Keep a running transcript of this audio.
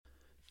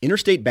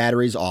Interstate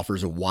Batteries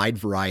offers a wide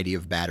variety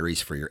of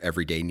batteries for your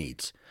everyday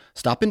needs.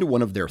 Stop into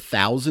one of their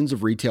thousands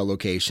of retail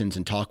locations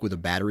and talk with a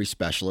battery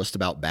specialist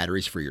about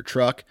batteries for your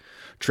truck,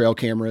 trail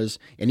cameras,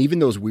 and even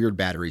those weird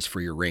batteries for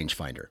your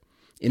rangefinder.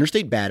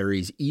 Interstate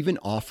Batteries even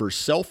offers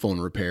cell phone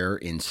repair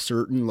in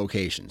certain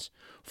locations.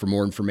 For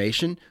more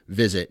information,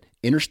 visit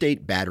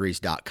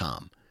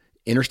interstatebatteries.com.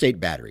 Interstate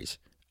Batteries,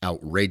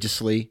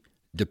 outrageously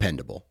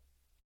dependable.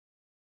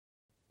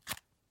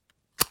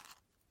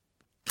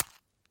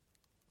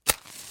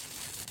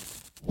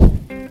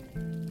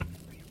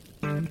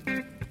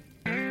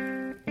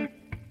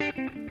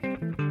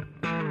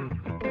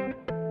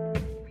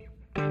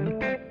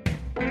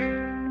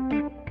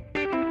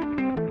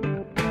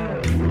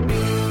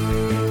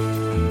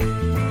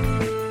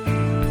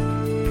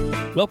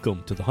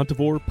 Welcome to the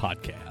Huntivore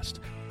Podcast,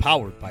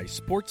 powered by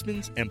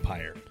Sportsman's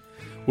Empire,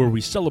 where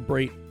we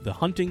celebrate the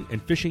hunting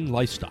and fishing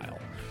lifestyle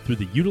through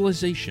the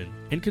utilization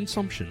and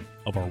consumption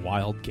of our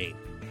wild game.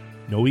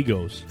 No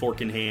egos.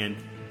 Fork in hand,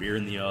 beer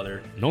in the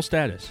other. No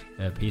status.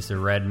 A piece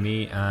of red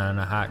meat on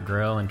a hot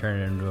grill and turn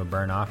it into a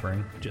burnt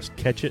offering. Just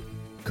catch it,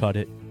 cut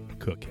it,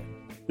 cook it.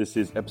 This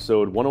is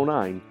episode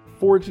 109,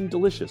 Foraging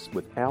Delicious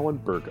with Alan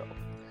Burgo.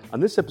 On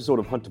this episode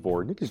of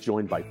Huntivore, Nick is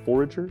joined by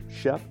forager,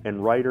 chef,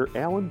 and writer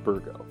Alan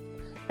Burgo.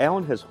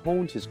 Alan has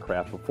honed his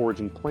craft of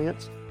foraging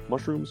plants,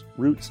 mushrooms,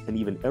 roots, and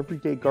even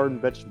everyday garden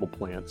vegetable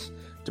plants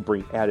to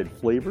bring added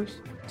flavors,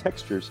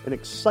 textures, and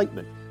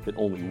excitement that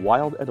only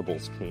wild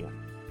edibles can.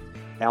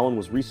 Alan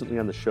was recently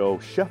on the show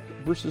Chef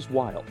vs.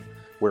 Wild,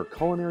 where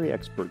culinary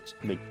experts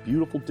make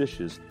beautiful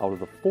dishes out of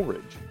the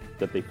forage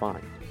that they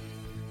find.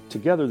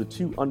 Together, the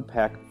two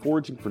unpack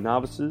foraging for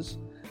novices,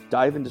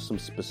 dive into some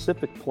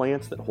specific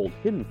plants that hold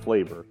hidden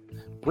flavor,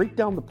 break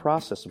down the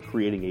process of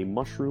creating a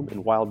mushroom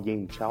and wild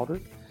game chowder,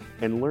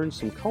 and learn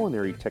some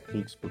culinary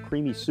techniques for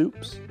creamy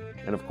soups,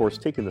 and of course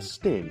taking the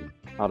sting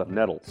out of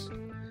nettles.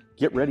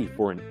 Get ready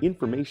for an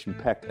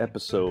information-packed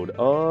episode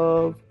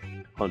of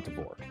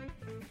Huntivore.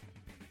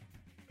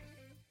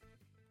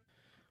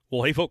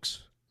 Well, hey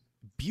folks,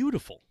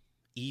 beautiful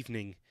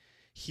evening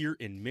here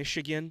in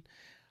Michigan.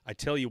 I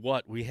tell you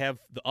what, we have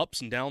the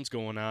ups and downs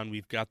going on.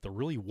 We've got the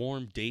really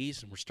warm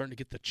days, and we're starting to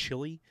get the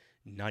chilly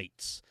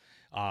nights.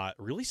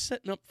 Really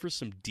setting up for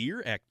some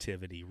deer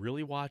activity,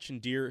 really watching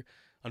deer.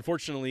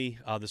 Unfortunately,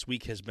 this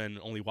week has been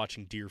only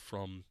watching deer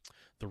from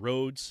the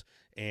roads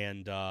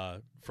and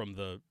from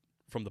the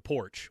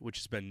porch, which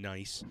has been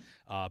nice,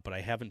 but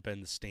I haven't been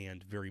in the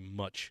stand very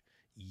much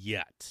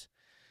yet.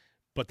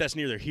 But that's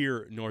neither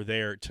here nor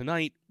there.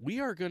 Tonight, we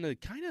are going to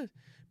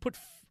put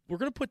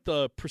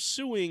the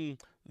pursuing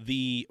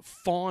the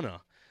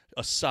fauna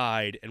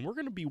aside, and we're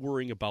going to be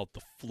worrying about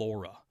the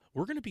flora.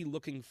 We're going to be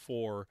looking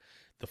for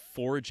the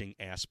foraging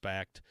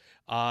aspect.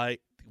 I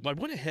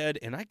went ahead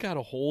and I got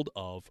a hold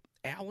of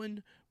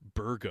Alan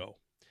Burgo.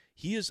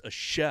 He is a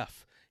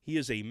chef. He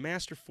is a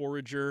master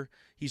forager.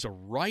 He's a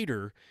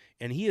writer,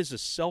 and he is a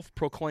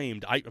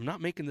self-proclaimed, I'm not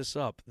making this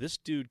up, this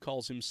dude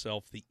calls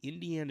himself the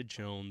Indiana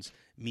Jones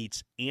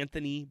meets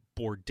Anthony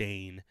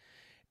Bourdain.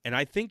 And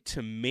I think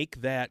to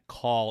make that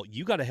call,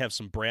 you got to have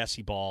some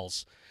brassy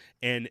balls,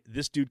 and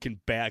this dude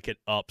can back it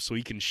up so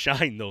he can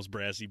shine those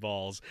brassy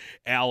balls.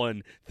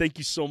 Alan, thank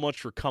you so much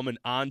for coming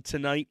on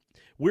tonight.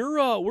 Where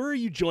are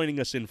you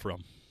joining us in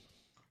from?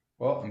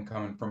 Well, I'm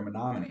coming from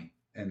Menominee,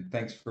 and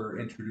thanks for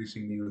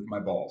introducing me with my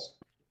balls.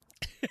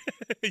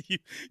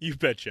 You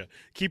betcha.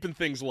 Keeping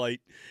things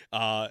light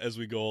as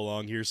we go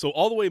along here. So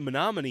all the way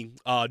Menominee,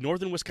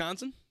 northern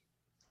Wisconsin?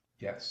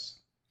 Yes.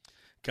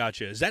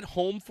 Gotcha. Is that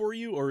home for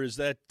you, or is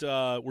that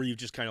where you've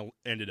just kind of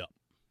ended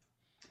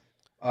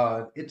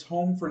up? It's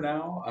home for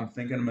now. I'm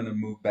thinking I'm going to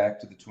move back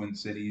to the Twin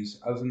Cities.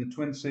 I was in the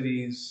Twin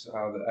Cities.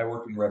 I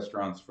worked in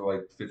restaurants for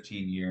like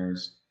 15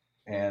 years.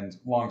 And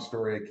long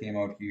story, I came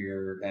out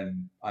here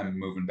and I'm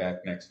moving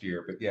back next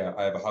year. But yeah,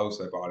 I have a house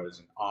I bought as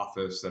an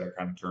office that I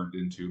kind of turned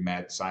into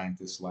mad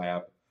scientist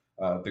lab.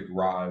 The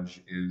garage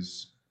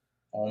is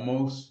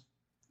almost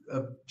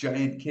a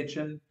giant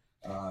kitchen.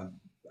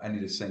 I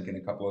need a sink and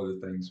a couple other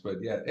things,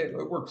 but yeah, it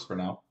works for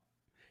now.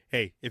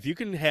 Hey, if you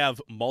can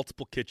have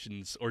multiple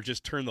kitchens or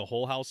just turn the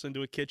whole house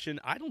into a kitchen,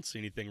 I don't see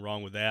anything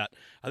wrong with that.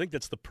 I think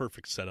that's the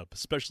perfect setup,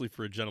 especially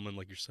for a gentleman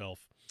like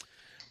yourself.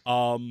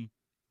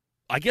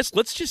 I guess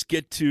let's just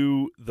get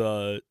to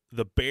the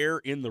bear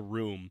in the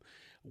room.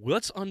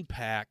 Let's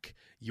unpack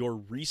your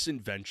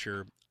recent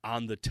venture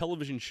on the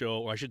television show,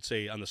 or I should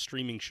say on the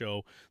streaming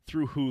show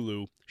through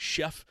Hulu,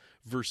 Chef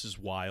vs.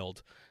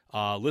 Wild.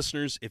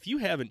 Listeners, if you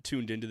haven't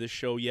tuned into this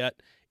show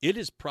yet, it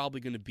is probably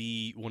going to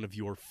be one of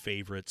your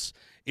favorites.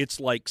 It's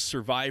like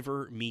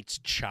Survivor meets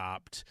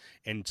Chopped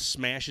and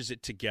smashes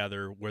it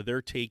together, where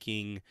they're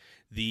taking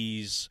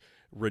these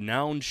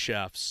renowned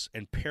chefs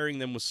and pairing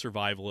them with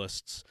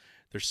survivalists.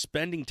 They're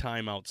spending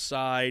time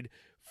outside,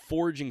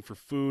 foraging for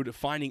food,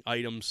 finding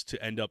items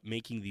to end up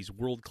making these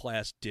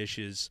world-class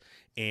dishes.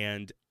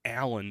 And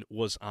Alan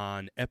was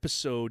on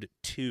episode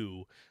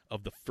 2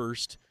 of the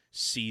first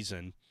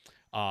season.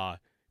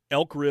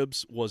 Elk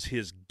ribs was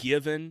his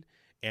given,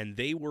 and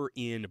they were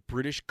in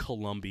British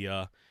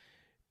Columbia.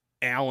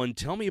 Alan,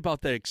 tell me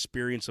about that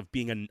experience of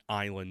being on an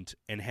island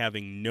and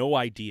having no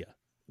idea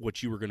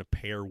what you were going to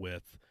pair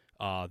with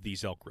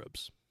these elk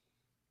ribs.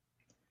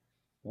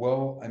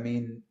 Well, I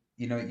mean,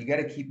 you got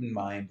to keep in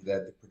mind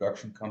that the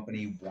production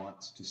company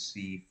wants to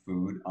see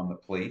food on the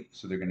plate,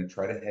 so they're going to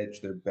try to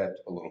hedge their bet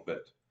a little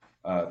bit.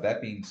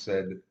 That being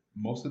said,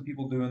 most of the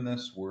people doing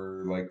this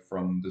were like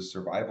from the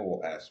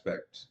survival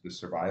aspect, the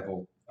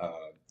survival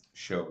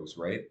shows,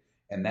 right?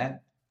 And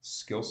that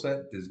skill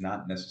set does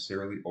not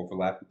necessarily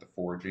overlap with the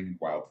foraging and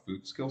wild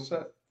food skill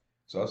set.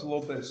 So I was a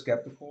little bit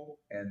skeptical,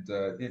 and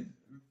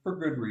for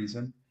good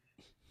reason.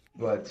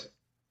 But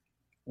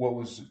what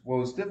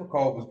was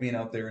difficult was being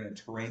out there in a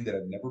terrain that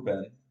I've never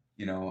been.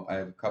 I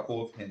have a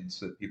couple of hints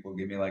that people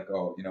give me, like,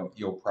 oh,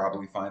 you'll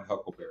probably find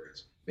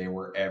huckleberries. They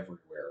were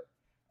everywhere,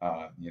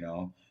 uh, you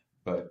know,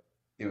 but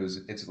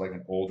it's like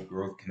an old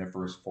growth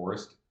coniferous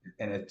forest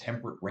and a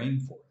temperate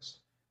rainforest.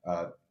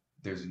 Uh,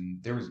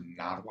 there was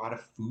not a lot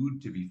of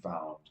food to be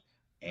found,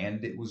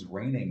 and it was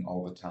raining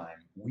all the time.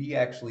 We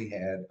actually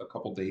had a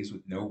couple days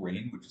with no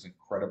rain, which is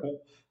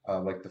incredible.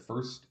 Like the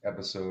first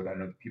episode, I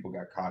know that people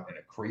got caught in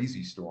a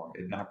crazy storm.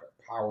 It knocked our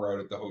power out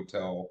at the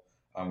hotel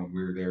when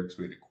we were there because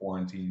we had to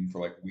quarantine for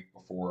like a week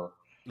before.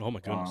 Oh my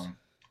goodness. Um,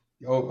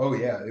 oh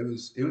yeah, it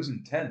was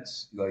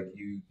intense. Like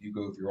you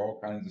go through all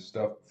kinds of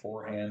stuff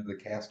beforehand. The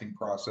casting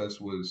process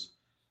was,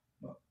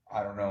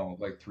 I don't know,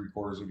 like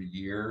three-quarters of a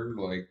year,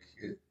 like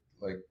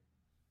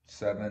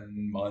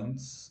 7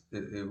 months.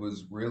 It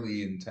was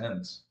really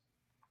intense.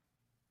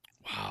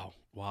 Wow.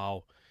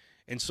 Wow.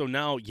 And so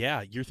now,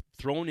 yeah, you're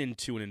thrown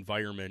into an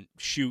environment.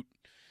 Shoot,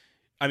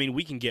 I mean,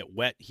 we can get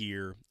wet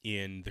here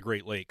in the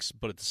Great Lakes,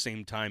 but at the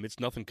same time, it's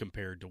nothing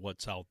compared to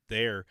what's out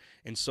there.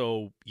 And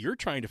so you're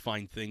trying to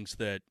find things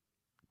that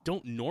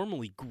don't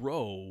normally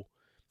grow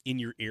in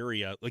your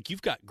area. Like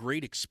you've got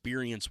great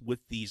experience with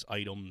these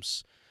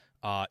items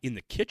in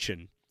the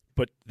kitchen,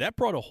 but that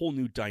brought a whole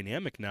new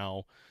dynamic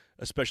now,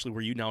 especially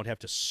where you now would have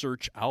to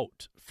search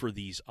out for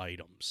these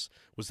items.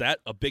 Was that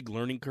a big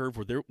learning curve?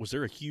 Was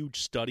there a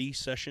huge study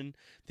session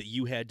that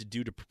you had to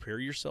do to prepare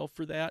yourself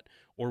for that,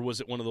 or was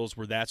it one of those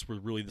where that's where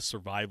really the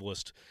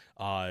survivalist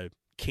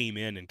came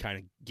in and kind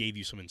of gave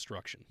you some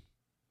instruction?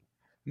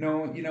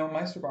 No,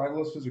 my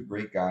survivalist was a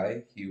great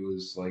guy. He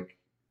was like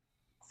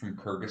from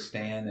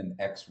Kyrgyzstan and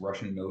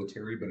ex-Russian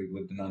military, but he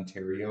lived in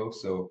Ontario.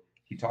 So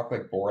he talked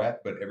like Borat,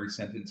 but every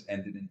sentence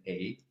ended in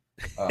A.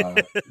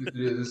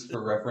 Just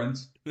for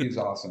reference, he was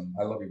awesome.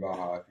 I love you,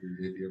 Baja, if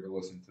you ever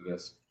listen to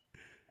this.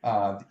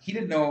 He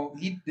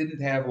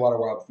didn't have a lot of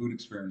wild food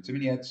experience. I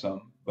mean, he had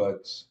some,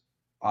 but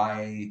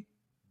I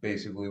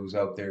basically was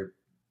out there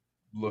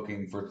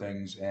looking for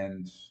things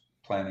and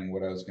planning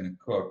what I was going to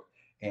cook.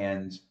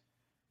 And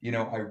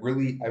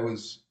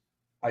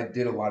I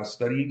did a lot of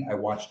studying. I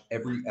watched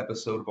every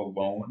episode of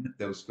Alone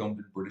that was filmed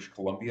in British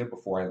Columbia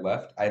before I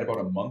left. I had about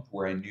a month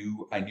where I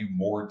knew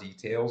more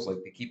details. Like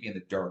they keep me in the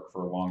dark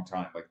for a long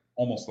time, like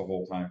almost the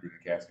whole time during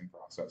the casting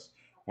process.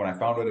 When I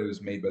found out it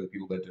was made by the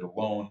people that did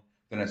Alone,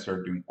 then I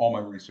started doing all my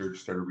research,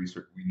 started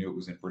research. We knew it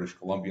was in British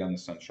Columbia on the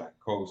Sunshine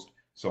Coast.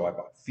 So I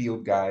bought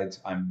field guides.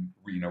 I'm,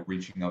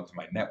 reaching out to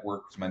my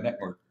network. Because my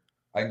network,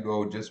 I can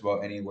go just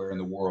about anywhere in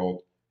the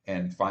world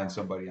and find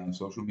somebody on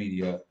social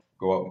media,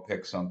 go out and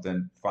pick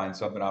something, find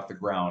something off the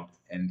ground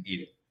and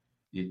eat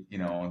it.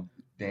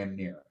 Damn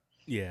near.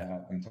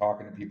 Yeah. I'm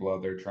talking to people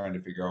out there trying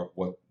to figure out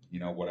what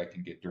I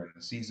can get during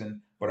the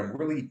season. But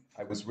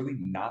I was really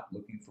not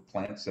looking for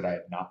plants that I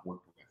had not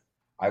worked with.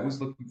 I was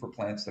looking for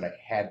plants that I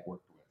had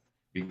worked with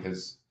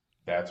because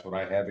that's what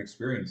I have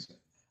experience in.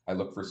 I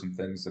look for some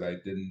things that I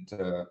didn't,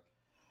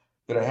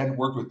 that I hadn't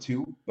worked with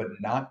too, but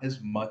not as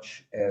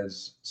much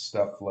as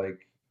stuff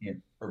like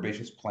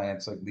herbaceous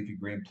plants, like leafy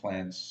green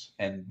plants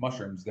and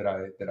mushrooms that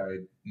I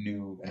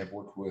knew and have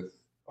worked with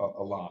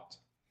a lot.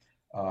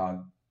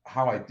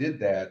 How I did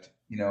that,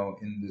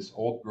 in this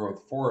old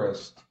growth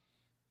forest,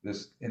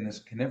 this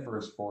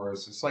coniferous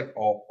forest, it's like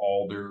all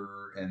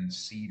alder and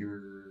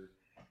cedar.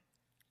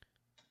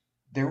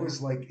 It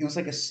was like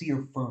a sea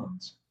of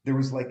ferns. There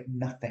was like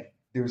nothing.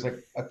 There was like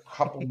a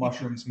couple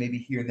mushrooms maybe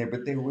here and there,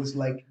 but there was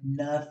like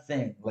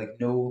nothing. Like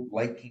no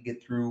light can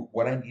get through.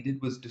 What I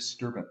needed was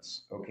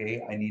disturbance.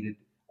 Okay, I needed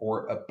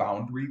or a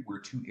boundary where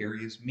two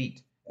areas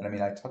meet. And I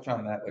mean, I touch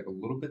on that like a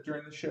little bit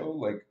during the show,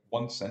 like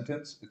one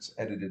sentence. It's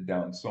edited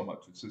down so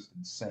much. It's just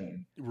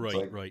insane. It's Right,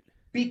 like right.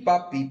 beep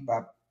bop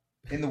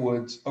in the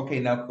woods. Okay,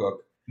 now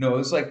cook. No, it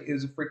was a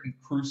freaking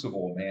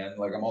crucible, man.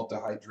 Like I'm all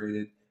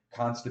dehydrated,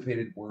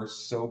 constipated, worse,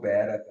 so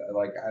bad.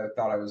 I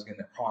thought I was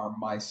gonna harm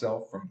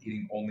myself from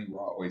eating only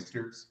raw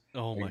oysters.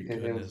 Oh Like my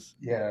it was, goodness.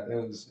 yeah, it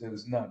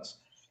was nuts.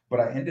 But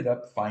I ended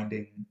up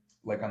finding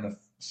like on the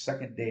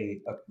second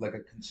day, like a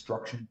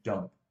construction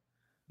dump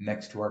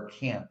next to our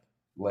camp.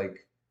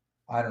 Like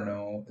I don't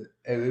know,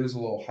 it was a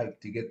little hike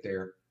to get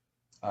there.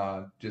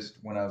 Just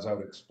when I was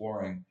out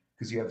exploring,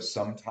 because you have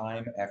some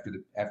time after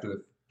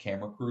the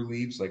camera crew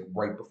leaves, like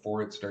right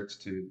before it starts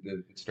to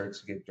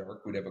get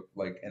dark. We'd have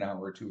like an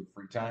hour or two of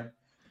free time,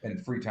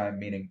 and free time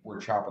meaning we're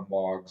chopping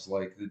logs.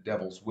 Like the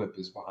Devil's Whip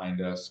is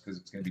behind us because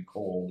it's gonna be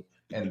cold.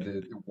 and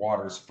the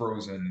water's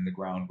frozen in the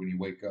ground when you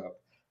wake up.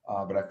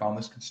 But I found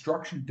this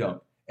construction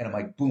dump, and I'm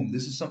like, boom,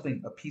 this is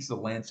something, a piece of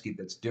the landscape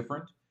that's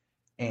different,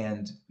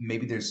 and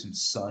maybe there's some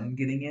sun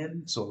getting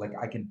in, so like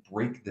I can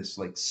break this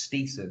like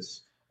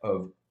stasis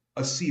of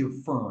a sea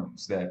of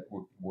ferns that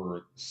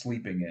were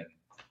sleeping in.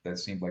 That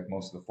seemed like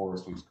most of the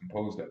forest was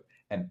composed of,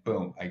 and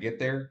boom, I get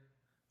there.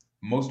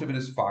 Most of it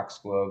is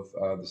foxglove,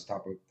 this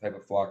type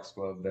of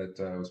foxglove that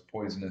was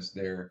poisonous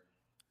there,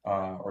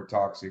 or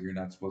toxic. You're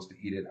not supposed to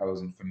eat it. I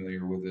wasn't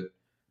familiar with it,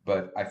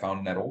 but I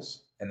found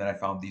nettles, and then I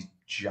found these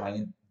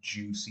giant,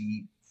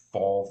 juicy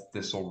fall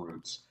thistle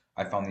roots.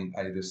 I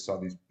just saw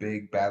these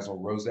big basil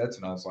rosettes,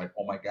 and I was like,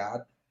 oh my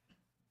god,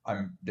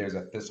 there's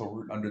a thistle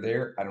root under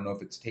there. I don't know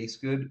if it tastes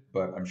good,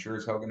 but I'm sure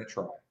as hell gonna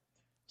try.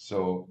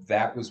 So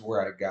that was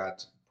where I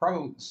got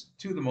probably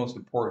two of the most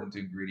important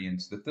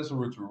ingredients. The thistle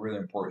roots were really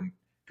important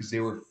because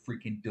they were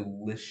freaking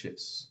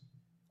delicious.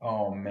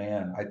 Oh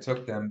man, I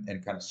took them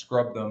and kind of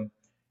scrubbed them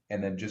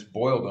and then just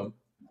boiled them.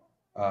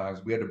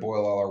 'Cause we had to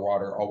boil all our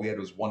water. All we had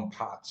was one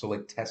pot. So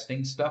like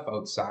testing stuff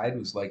outside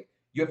was like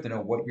you have to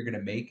know what you're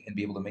gonna make and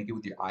be able to make it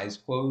with your eyes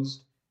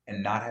closed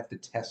and not have to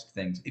test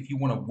things if you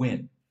want to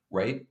win,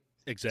 right?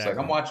 It's like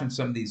I'm Exactly. watching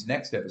some of these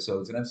next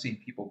episodes and I'm seeing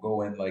people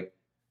go in like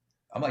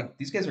I'm like,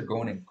 these guys are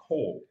going in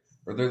cold,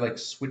 or they're like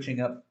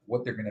switching up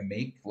what they're gonna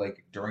make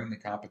like during the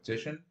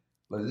competition.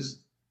 Like this,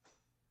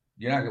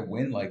 you're not gonna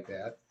win like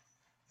that.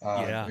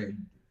 I Yeah.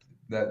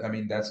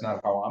 mean, that's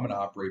not how I'm gonna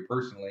operate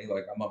personally.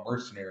 Like I'm a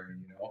mercenary,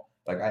 you know.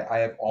 Like I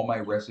have all my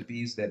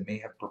recipes that may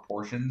have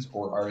proportions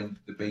or are in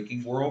the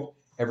baking world.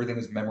 Everything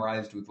is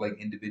memorized with like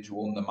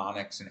individual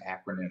mnemonics and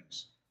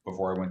acronyms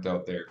before I went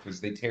out there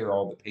because they tear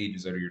all the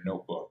pages out of your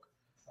notebook.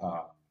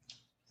 Uh,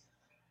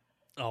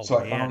 Oh so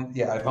man,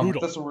 I found the brutal.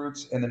 thistle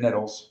roots and the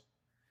nettles.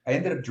 I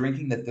ended up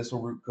drinking the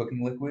thistle root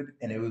cooking liquid,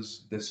 and it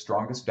was the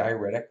strongest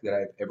diuretic that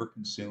I've ever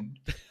consumed.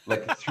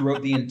 Like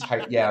throughout the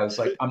entire, yeah, I was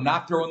like, I'm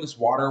not throwing this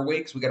water away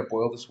because we got to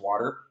boil this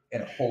water.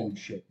 And holy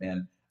shit,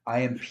 man, I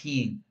am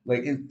peeing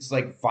like it's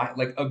like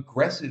like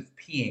aggressive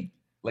peeing,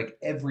 like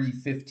every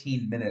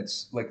 15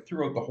 minutes, like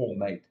throughout the whole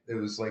night. It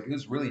was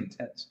really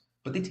intense,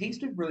 but they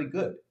tasted really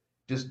good.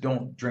 Just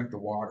don't drink the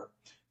water.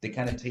 They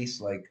kind of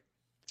taste like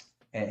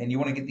and you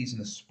want to get these in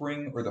the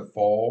spring or the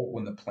fall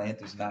when the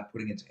plant is not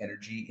putting its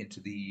energy into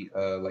the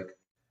like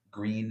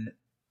green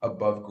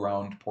above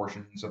ground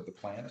portions of the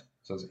plant.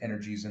 So its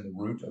energy's in the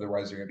root.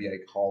 Otherwise, they're gonna be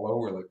like hollow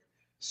or like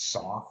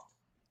soft.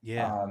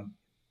 Yeah. Um,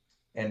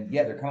 and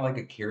yeah, they're kind of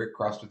like a carrot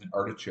crossed with an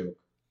artichoke,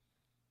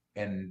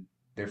 and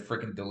they're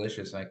freaking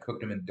delicious. And I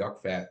cooked them in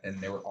duck fat, and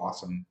they were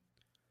awesome.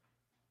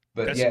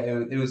 But That's yeah,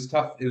 it was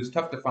tough. It was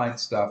tough to find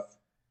stuff.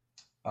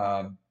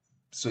 Um,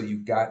 so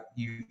you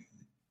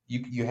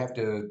have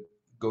to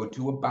go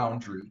to a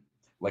boundary,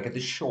 like at the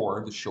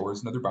shore. The shore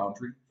is another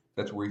boundary.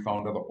 That's where we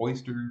found all the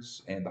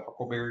oysters and the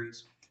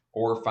huckleberries,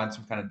 or find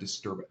some kind of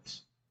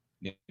disturbance.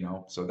 You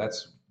know, so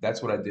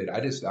that's what I did.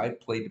 I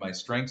played to my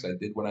strengths. I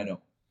did what I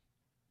know.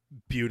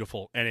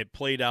 beautiful, and it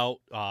played out.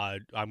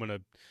 I'm gonna.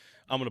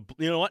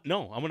 You know what?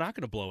 No, I'm not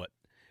gonna blow it.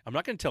 I'm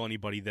not gonna tell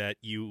anybody that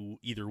you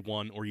either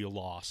won or you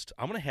lost.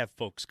 I'm gonna have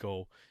folks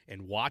go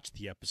and watch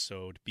the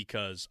episode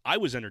because I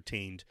was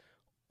entertained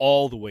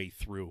all the way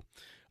through.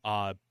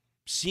 Uh,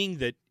 Seeing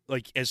that,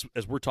 like as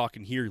we're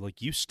talking here,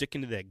 like you stick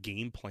into that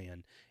game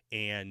plan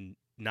and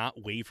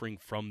not wavering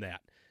from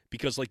that,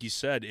 because like you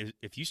said,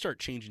 if you start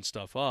changing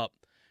stuff up,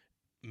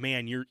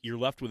 man, you're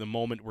left with a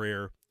moment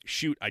where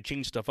shoot, I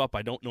changed stuff up.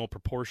 I don't know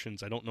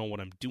proportions. I don't know what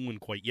I'm doing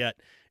quite yet,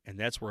 and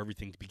that's where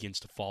everything begins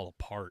to fall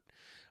apart.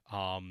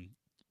 Um,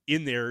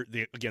 in there,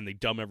 they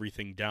dumb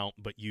everything down,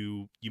 but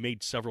you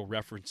made several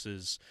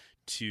references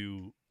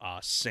to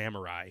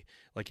samurai,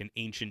 like an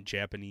ancient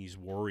Japanese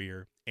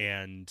warrior,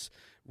 and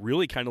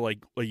really kind of like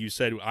you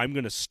said, I'm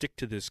going to stick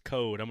to this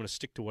code. I'm going to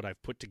stick to what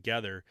I've put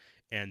together,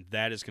 and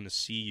that is going to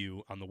see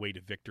you on the way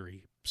to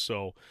victory.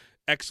 So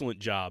excellent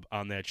job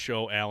on that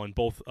show, Alan.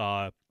 Both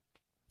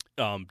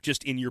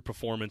just in your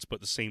performance, but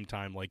at the same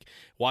time, like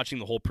watching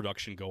the whole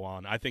production go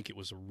on. I think it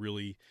was a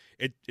really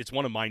it's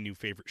one of my new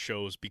favorite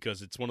shows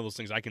because it's one of those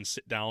things I can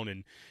sit down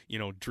and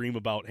dream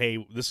about.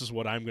 Hey, this is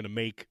what I'm going to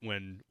make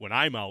when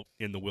I'm out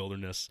in the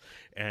wilderness,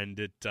 and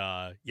it's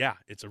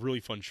a really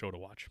fun show to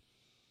watch.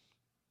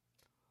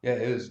 Yeah,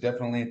 it was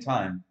definitely a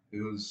time.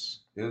 It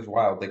was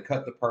wild. They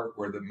cut the part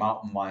where the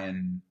mountain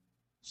lion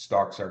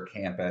stalks our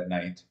camp at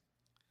night.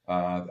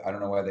 I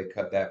don't know why they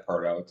cut that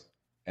part out.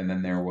 And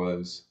then there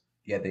was,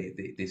 yeah,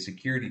 the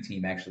security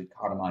team actually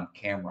caught him on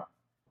camera.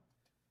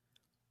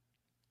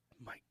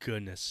 My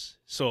goodness.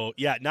 So,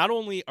 yeah, not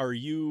only are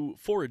you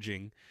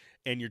foraging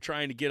and you're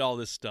trying to get all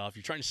this stuff,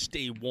 you're trying to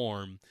stay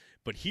warm,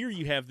 but here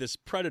you have this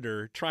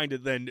predator trying to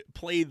then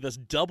play this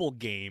double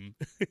game.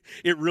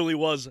 It really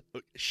was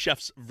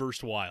Chef's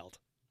versus Wild.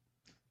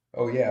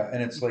 Oh yeah,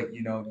 and it's like,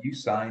 you know, you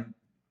sign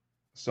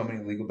so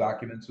many legal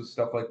documents with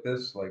stuff like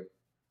this, like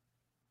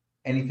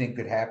anything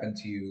could happen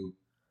to you,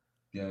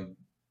 you know,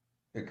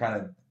 it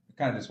kind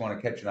of just want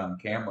to catch it on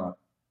camera.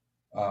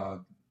 Uh,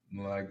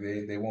 Like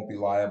they won't be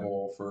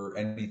liable for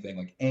anything,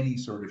 like any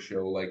sort of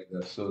show like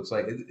this. So it's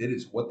like it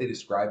is what they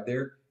described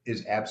there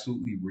is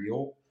absolutely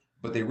real,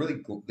 but they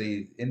really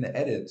they in the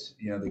edits,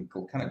 they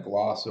kind of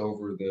gloss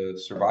over the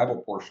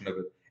survival portion of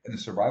it, and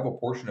the survival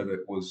portion of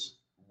it was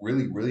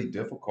really really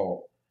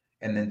difficult.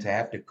 And then to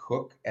have to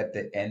cook at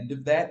the end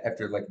of that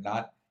after like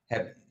not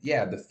have,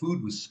 yeah, the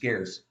food was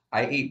scarce.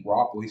 I ate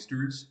raw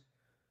oysters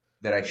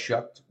that I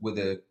shucked with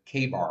a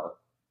K-bar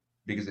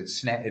because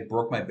it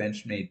broke my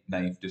Benchmade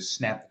knife to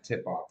snap the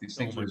tip off. These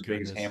Oh things were my as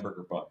big as goodness.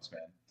 hamburger buns,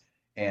 man.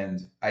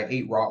 And I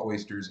ate raw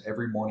oysters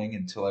every morning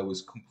until I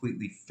was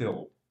completely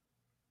filled.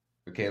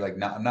 Okay, like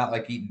I'm not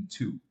like eating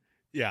two.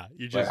 Yeah,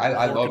 you're Like just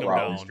I horking love them raw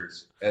down.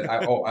 oysters. And I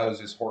was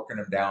just horking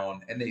them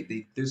down, and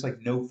they there's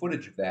like no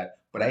footage of that,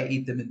 but I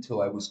ate them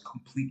until I was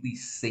completely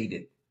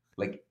sated,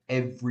 like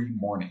every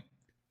morning.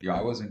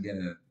 I wasn't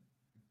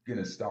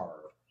gonna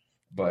starve,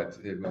 but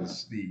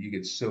you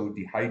get so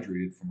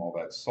dehydrated from all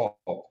that salt.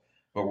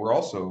 But we're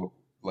also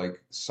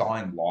like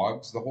sawing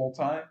logs the whole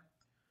time.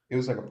 It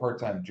was like a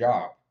part-time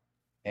job,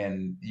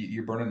 and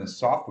you're burning the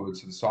softwood,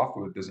 so the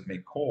softwood doesn't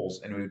make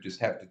coals, and we would just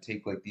have to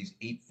take like these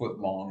 8 foot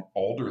long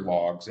alder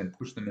logs and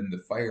push them in the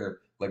fire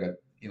like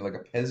like a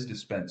Pez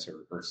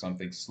dispenser or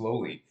something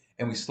slowly.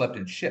 And we slept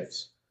in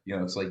shifts.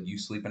 It's like you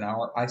sleep an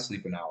hour, I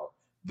sleep an hour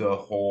the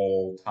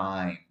whole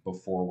time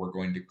before we're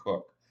going to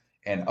cook.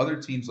 And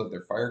other teams let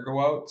their fire go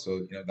out,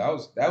 so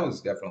that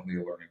was definitely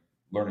a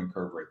learning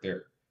curve right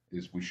there.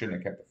 Is we shouldn't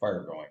have kept the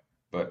fire going,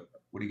 but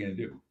what are you gonna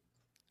do?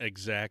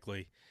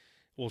 Exactly.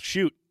 Well,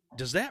 shoot,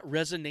 does that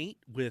resonate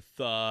with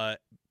the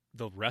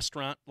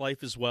restaurant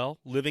life as well?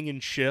 Living in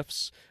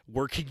shifts,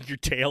 working your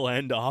tail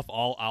end off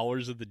all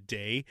hours of the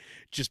day,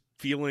 just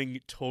feeling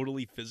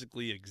totally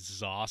physically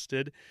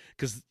exhausted.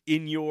 Because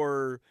in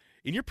your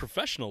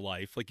professional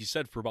life, like you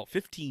said, for about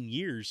 15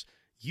 years,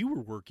 you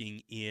were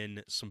working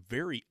in some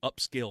very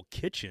upscale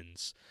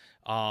kitchens.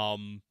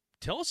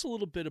 Tell us a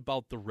little bit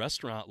about the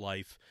restaurant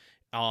life,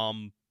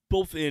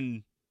 both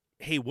in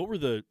hey, what were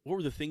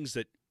the things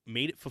that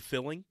made it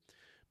fulfilling,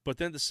 but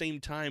then at the same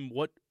time,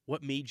 what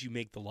made you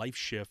make the life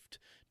shift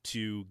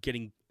to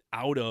getting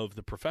out of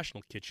the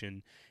professional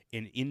kitchen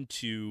and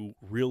into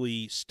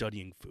really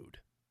studying food?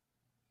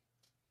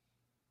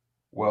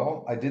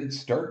 Well, I didn't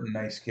start in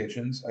nice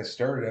kitchens. I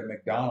started at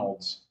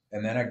McDonald's,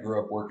 and then I grew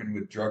up working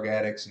with drug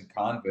addicts and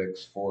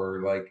convicts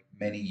for like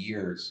many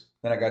years.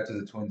 Then I got to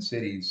the Twin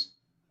Cities,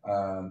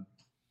 um,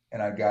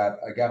 and I got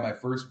my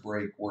first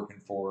break working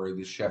for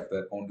the chef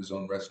that owned his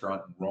own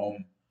restaurant in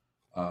Rome,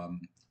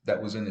 um,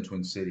 that was in the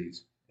Twin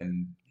Cities,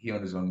 and he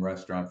owned his own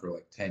restaurant for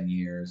like 10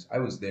 years. I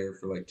was there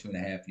for like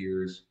 2.5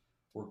 years,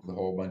 worked with a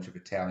whole bunch of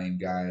Italian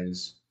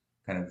guys,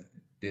 kind of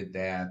did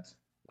that.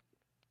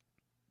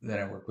 Then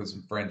I worked with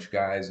some French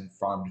guys and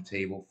farm to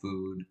table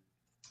food.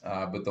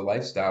 But the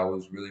lifestyle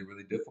was really,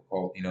 really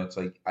difficult. It's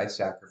like I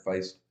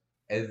sacrificed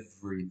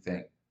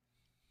everything,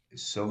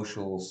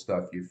 social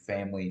stuff, your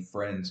family,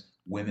 friends,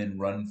 women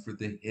run for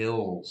the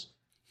hills.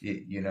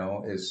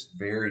 It's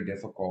very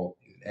difficult.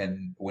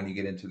 And when you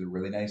get into the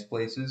really nice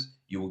places,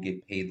 you will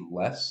get paid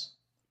less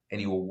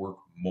and you will work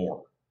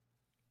more,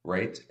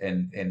 right?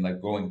 And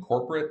like going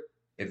corporate,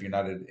 if you're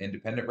not an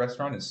independent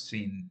restaurant, is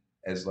seen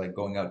as like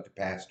going out to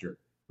pasture.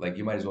 Like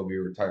you might as well be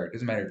retired. It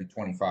doesn't matter if you're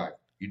 25,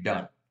 you're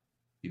done.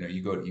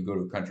 You go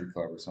to a country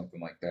club or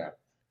something like that.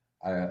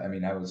 I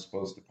mean, I was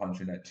supposed to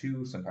punch in at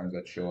 2. Sometimes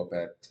I'd show up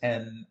at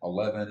 10,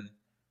 11,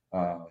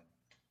 uh,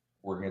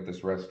 working at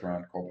this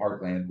restaurant called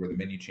Heartland where the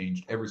menu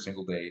changed every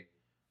single day.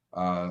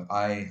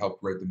 I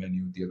helped write the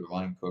menu with the other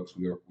line cooks.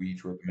 We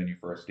each wrote the menu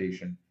for our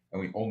station,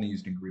 and we only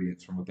used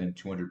ingredients from within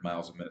 200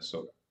 miles of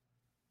Minnesota,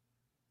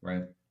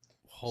 right?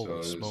 So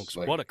Holy it was smokes,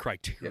 like, what a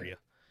yeah, criteria.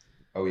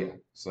 oh yeah,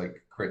 it's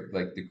like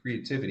the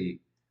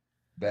creativity.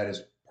 That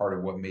is part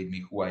of what made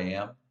me who I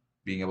am.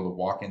 Being able to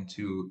walk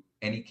into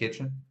any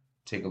kitchen,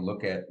 take a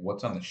look at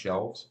what's on the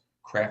shelves,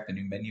 craft a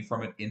new menu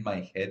from it in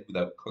my head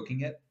without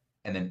cooking it,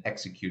 and then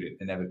execute it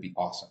and have it be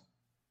awesome,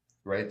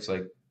 right? It's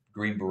like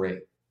Green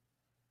Beret.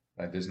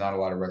 There's not a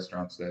lot of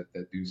restaurants that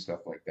do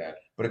stuff like that,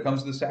 but it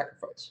comes with a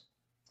sacrifice.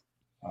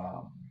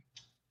 Um,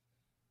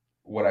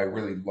 what I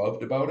really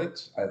loved about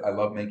it, I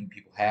love making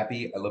people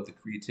happy. I love the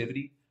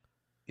creativity.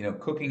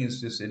 Cooking it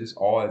is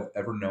all I've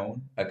ever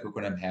known. I cook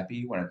when I'm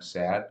happy, when I'm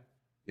sad.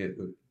 It,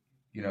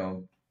 you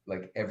know,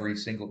 like every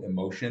single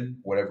emotion,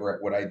 what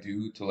I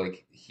do to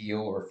like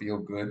heal or feel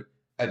good,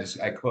 I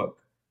cook.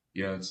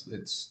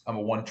 I'm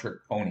a one trick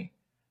pony.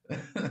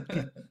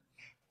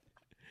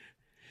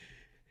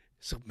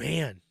 So,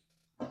 man,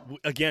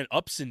 again,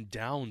 ups and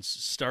downs,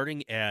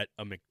 starting at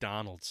a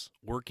McDonald's,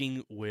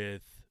 working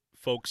with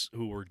folks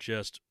who were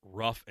just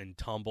rough and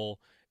tumble,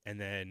 and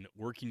then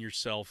working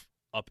yourself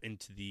up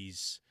into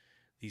these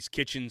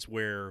kitchens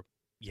where,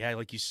 yeah,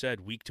 like you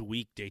said, week to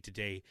week, day to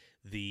day,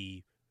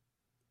 the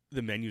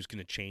the menu's going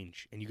to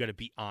change, and you got to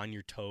be on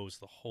your toes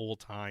the whole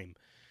time.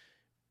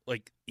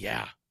 Like,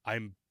 yeah,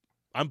 I'm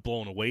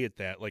blown away at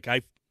that. Like,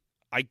 I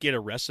get a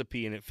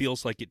recipe, and it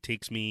feels like it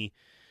takes me,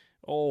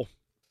 oh,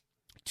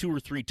 2 or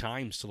 3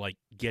 times to like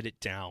get it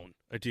down.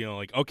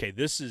 Like, okay,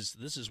 this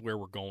is where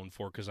we're going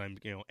for, because I'm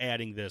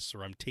adding this,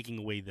 or I'm taking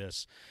away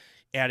this,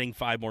 adding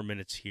 5 more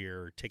minutes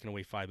here, taking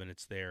away 5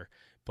 minutes there.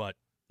 But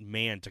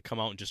man, to come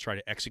out and just try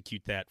to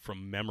execute that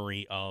from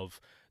memory of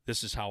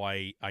this is how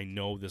I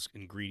know this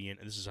ingredient,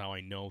 and this is how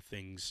I know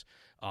things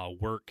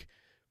work.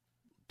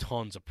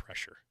 Tons of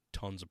pressure.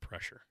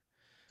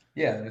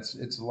 Yeah, and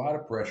it's a lot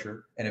of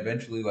pressure. And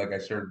eventually, like, I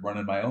started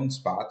running my own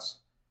spots,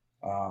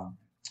 um,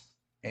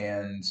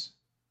 and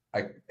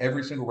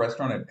every single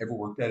restaurant I've ever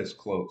worked at is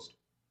closed,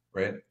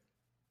 right?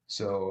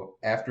 So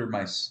after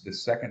the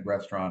second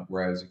restaurant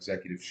where I was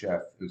executive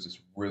chef, it was this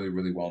really,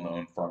 really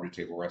well-known farm to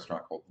table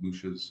restaurant called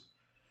Lucia's.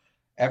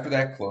 After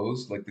that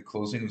closed, like, the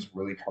closing was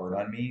really hard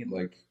on me.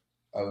 Like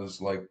I was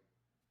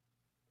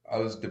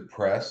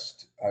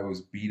depressed. I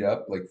was beat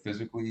up, like,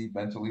 physically,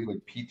 mentally,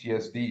 like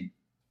PTSD.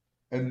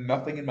 And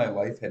nothing in my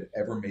life had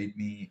ever made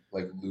me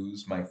like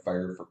lose my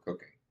fire for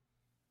cooking,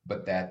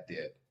 but that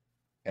did.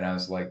 And I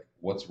was like,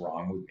 what's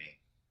wrong with me?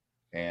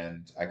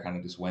 And I kind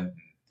of just went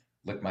and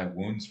licked my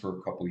wounds for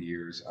a couple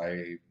years.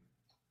 I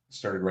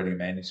started writing a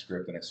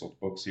manuscript and I sold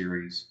a book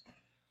series.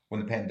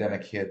 When the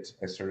pandemic hit,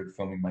 I started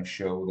filming my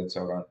show that's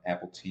out on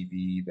Apple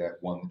TV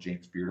that won the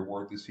James Beard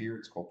Award this year.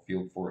 It's called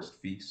Field Forest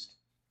Feast.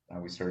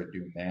 We started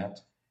doing that.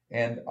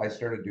 And I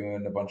started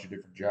doing a bunch of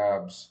different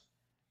jobs.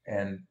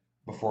 And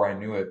before I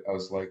knew it, I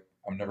was like,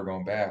 I'm never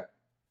going back.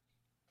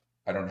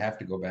 I don't have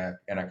to go back.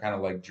 And I kind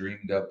of like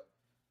dreamed up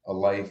a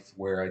life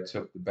where I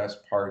took the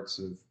best parts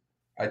of,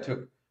 I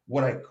took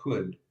what I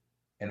could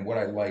and what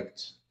I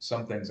liked,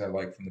 some things I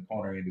liked from the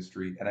culinary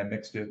industry, and I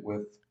mixed it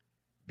with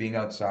being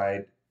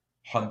outside,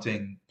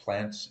 hunting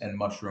plants and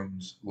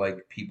mushrooms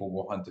like people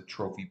will hunt a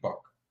trophy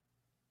buck,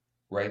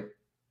 right?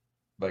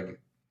 Like,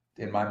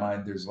 in my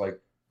mind, there's like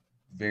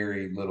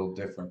very little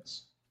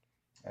difference.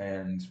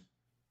 And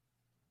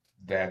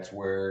that's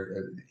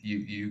where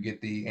you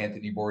get the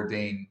Anthony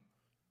Bourdain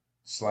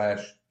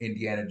 /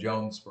 Indiana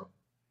Jones from,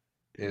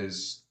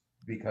 is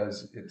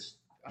because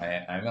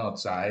I'm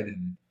outside,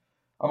 and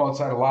I'm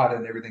outside a lot,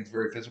 and everything's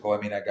very physical. I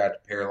mean, I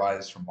got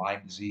paralyzed from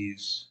Lyme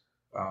disease,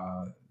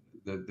 uh,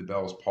 the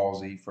Bell's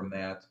palsy from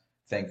that.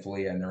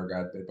 Thankfully, I never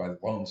got bit by the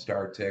Lone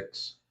Star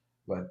ticks,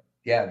 but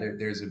yeah,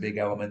 there's a big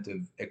element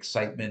of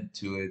excitement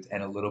to it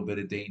and a little bit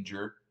of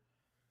danger,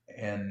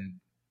 and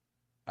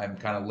I'm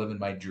kind of living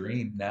my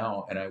dream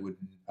now, and I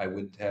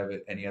wouldn't have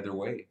it any other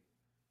way.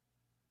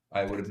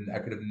 I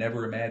could have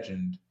never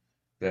imagined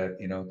that,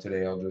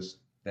 today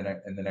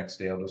and the next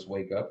day I'll just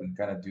wake up and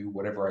kind of do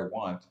whatever I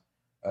want.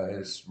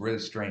 It's really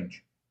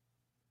strange.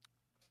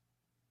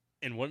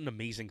 And what an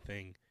amazing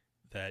thing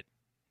that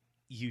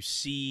you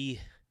see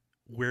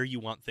where you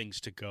want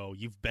things to go.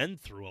 You've been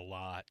through a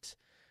lot,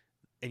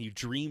 and you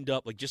dreamed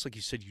up, like, just like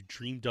you said, you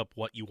dreamed up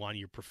what you wanted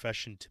your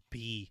profession to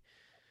be.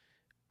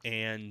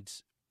 And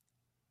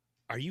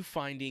are you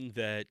finding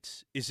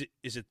that is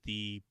it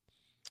the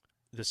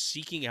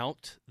seeking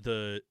out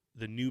the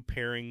new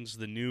pairings,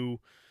 the new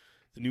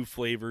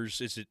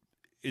flavors?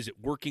 Is it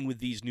working with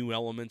these new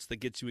elements that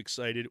gets you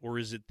excited, or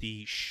is it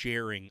the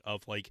sharing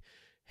of, like,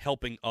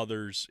 helping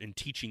others and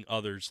teaching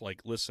others,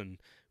 like, listen,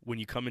 when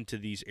you come into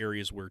these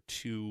areas where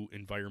two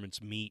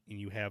environments meet and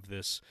you have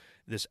this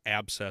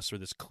abscess or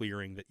this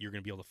clearing, that you're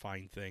going to be able to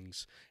find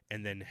things,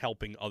 and then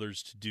helping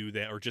others to do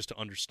that, or just to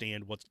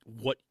understand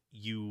what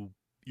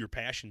your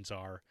passions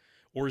are?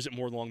 Or is it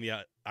more along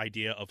the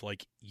idea of,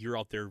 like, you're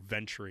out there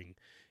venturing,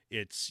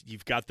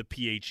 you've got the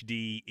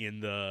PhD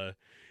in the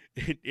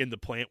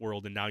plant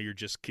world, and now you're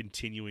just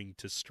continuing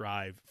to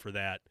strive for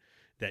that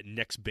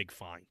next big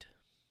find?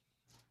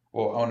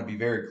 Well, I want to be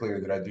very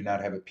clear that I do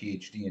not have a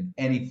PhD in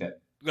anything,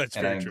 That's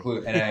and I very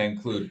true.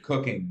 include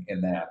cooking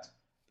in that.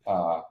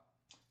 Uh,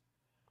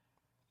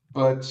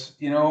 but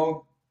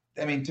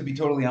I mean, to be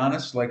totally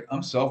honest, like,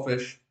 I'm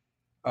selfish.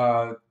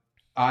 Uh,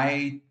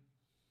 I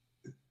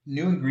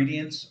New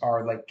ingredients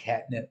are like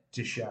catnip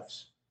to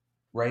chefs,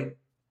 right?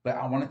 But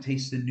I want to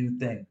taste a new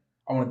thing.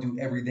 I want to do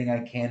everything I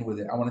can with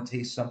it. I want to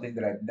taste something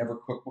that I've never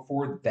cooked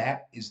before.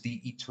 That is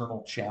the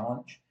eternal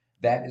challenge.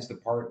 That is the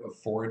part of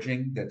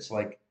foraging that's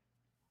like,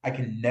 I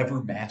can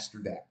never master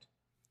that.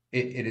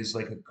 It is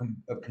like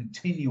a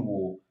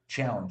continual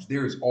challenge.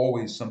 There is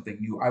always something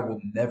new. I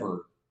will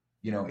never,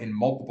 in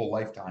multiple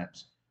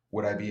lifetimes,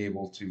 would I be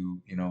able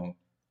to,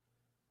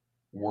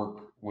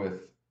 work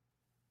with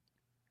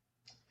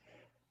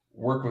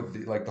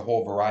like the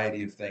whole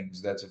variety of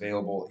things that's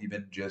available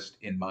even just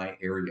in my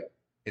area.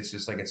 It's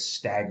just like a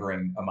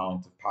staggering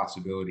amount of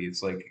possibility.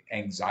 It's like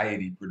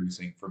anxiety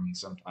producing for me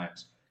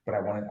sometimes, but I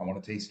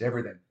want to taste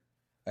everything.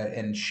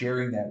 And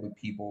sharing that with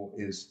people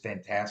is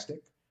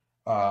fantastic.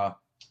 Uh,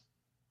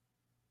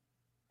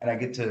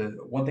 and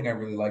one thing I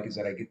really like is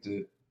that I get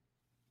to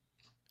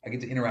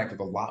interact with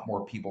a lot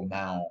more people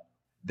now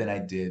than I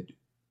did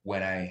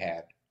when I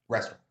had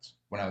restaurants,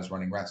 when I was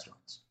running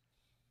restaurants.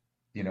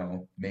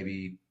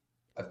 Maybe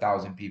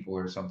 1,000 people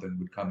or something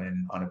would come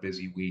in on a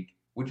busy week,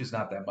 which is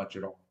not that much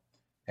at all.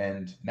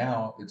 And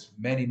now it's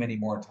many, many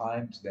more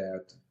times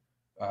that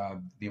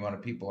the amount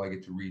of people I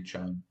get to reach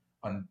on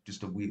on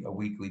just a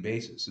weekly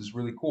basis is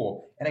really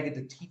cool. And I get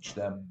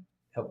to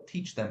help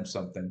teach them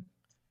something.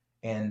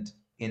 And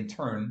in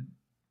turn,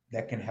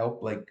 that can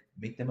help like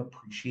make them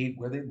appreciate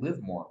where they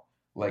live more.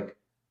 Like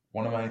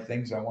one of my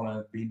things I want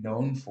to be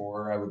known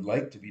for, I would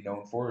like to be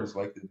known for, is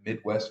like the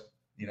Midwest,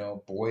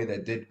 boy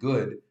that did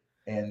good,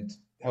 and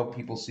help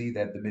people see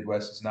that the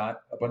Midwest is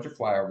not a bunch of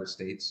flyover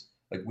states.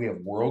 Like we have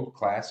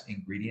world-class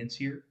ingredients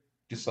here,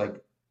 just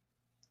like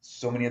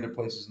so many other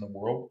places in the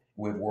world.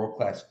 We have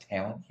world-class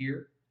talent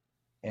here,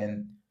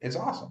 and it's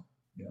awesome,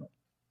 you know.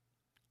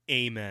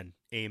 Amen.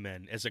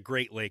 Amen. As a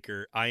Great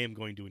Laker, I am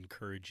going to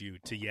encourage you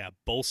to,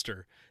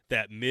 bolster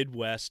that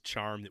Midwest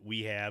charm that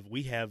we have.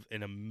 We have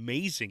an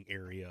amazing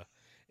area,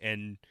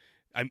 and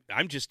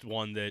I'm just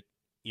one that,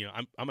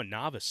 I'm a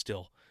novice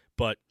still,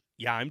 but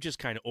I'm just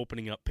kind of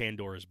opening up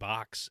Pandora's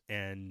box,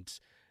 and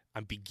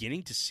I'm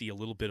beginning to see a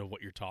little bit of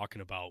what you're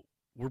talking about.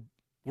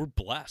 We're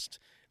blessed.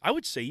 I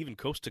would say even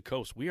coast to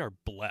coast, we are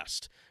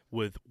blessed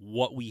with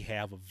what we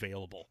have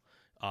available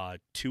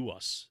to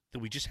us that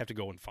we just have to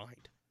go and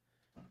find.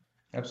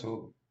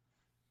 Absolutely.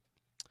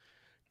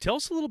 Tell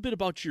us a little bit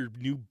about your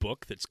new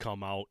book that's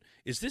come out.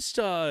 Is this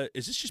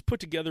just put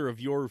together of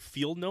your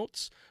field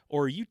notes,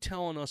 or are you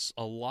telling us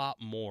a lot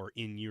more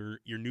in your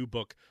new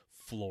book,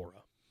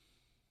 Flora?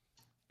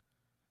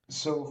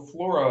 So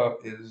Flora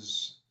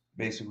is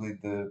basically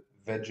the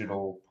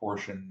vegetal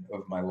portion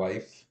of my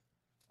life.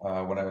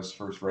 When I was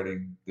first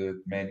writing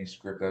the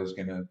manuscript, I was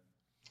gonna,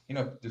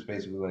 just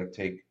basically like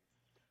take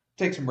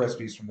some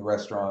recipes from the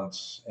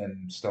restaurants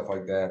and stuff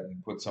like that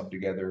and put some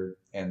together.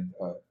 And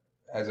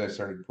as I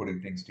started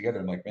putting things together,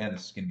 I'm like, man,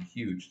 this is gonna be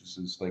huge. This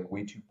is like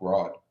way too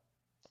broad.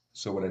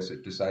 So what I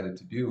decided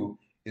to do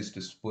is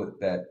to split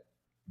that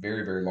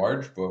very, very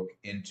large book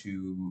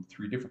into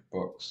 3 different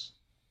books.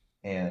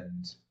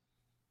 And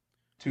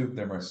 2 of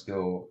them are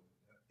still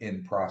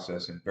in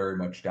process and very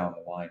much down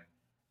the line,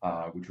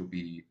 which will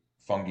be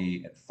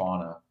fungi and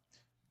fauna.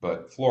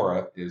 But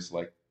flora is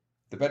like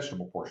the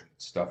vegetable portion,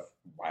 stuff,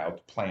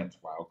 wild plants,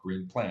 wild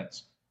green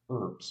plants,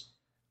 herbs.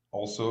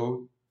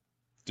 Also,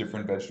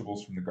 different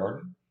vegetables from the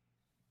garden,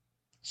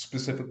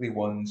 specifically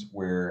ones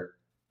where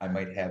I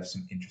might have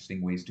some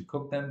interesting ways to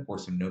cook them or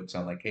some notes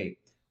on like, hey,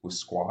 with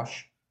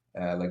squash,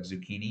 like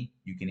zucchini,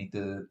 you can eat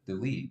the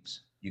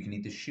leaves, you can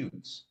eat the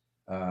shoots.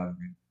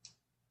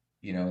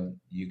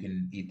 You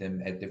can eat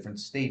them at different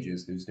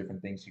stages. There's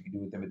different things you can do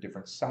with them at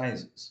different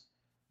sizes,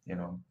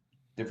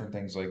 different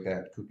things like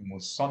that. Cooking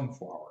with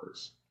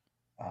sunflowers.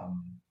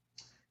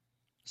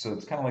 So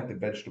it's kind of like the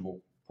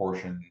vegetable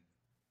portion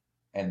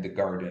and the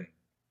garden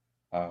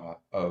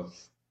of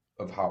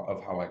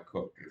how I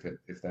cook,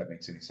 if that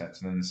makes any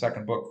sense. And then the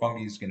second book,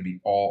 Fungi, is going to be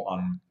all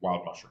on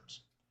wild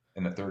mushrooms,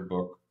 and the third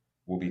book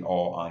will be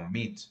all on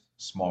meat,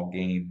 small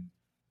game,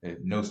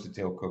 nose to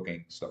tail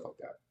cooking, stuff like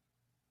that.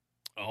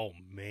 Oh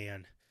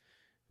man,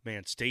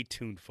 stay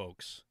tuned,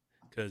 folks,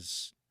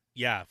 because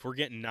if we're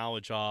getting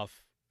knowledge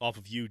off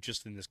of you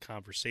just in this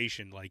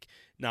conversation, like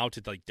now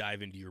to like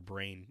dive into your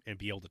brain and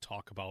be able to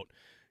talk about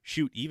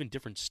even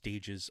different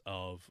stages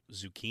of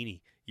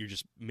zucchini. You're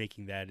just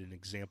making that an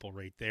example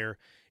right there.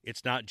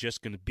 It's not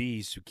just going to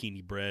be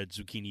zucchini bread,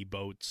 zucchini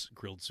boats,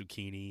 grilled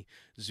zucchini,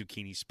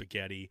 zucchini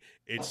spaghetti.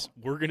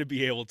 We're going to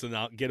be able to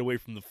now get away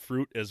from the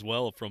fruit as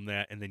well from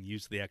that, and then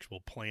use the actual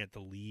plant, the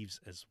leaves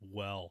as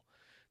well.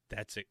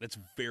 That's it. That's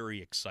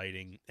very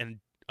exciting. And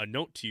a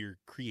note to your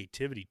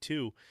creativity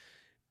too.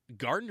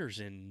 Gardeners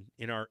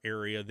in our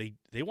area,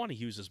 they want to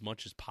use as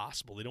much as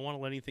possible. They don't want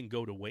to let anything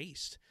go to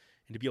waste.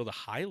 And to be able to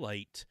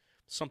highlight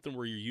something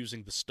where you're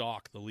using the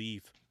stalk, the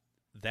leaf,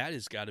 that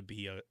has got to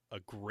be a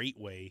great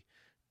way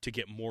to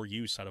get more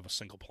use out of a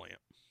single plant.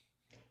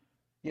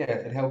 Yeah,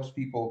 it helps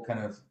people kind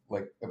of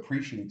like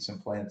appreciate some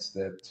plants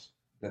that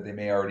they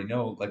may already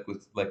know, like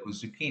with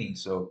zucchini.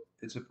 So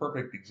it's a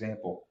perfect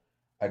example.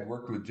 I'd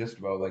worked with just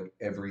about like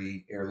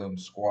every heirloom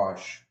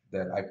squash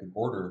that I could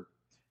order,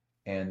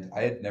 and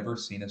I had never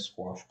seen a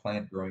squash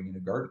plant growing in a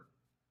garden,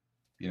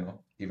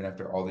 even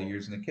after all the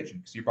years in the kitchen,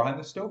 because you're behind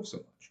the stove so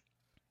much.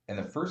 And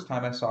the first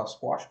time I saw a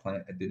squash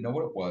plant, I didn't know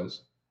what it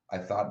was. I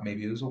thought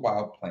maybe it was a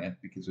wild plant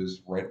because it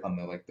was right on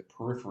the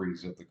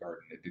peripheries of the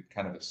garden. It did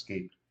kind of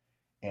escape.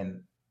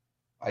 And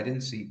I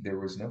didn't see, there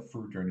was no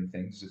fruit or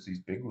anything, just these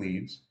big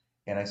leaves.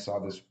 And I saw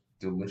this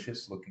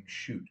delicious looking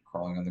shoot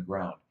crawling on the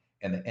ground.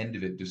 And the end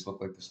of it just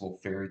looked like this little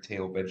fairy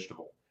tale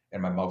vegetable.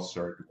 And my mouth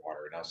started to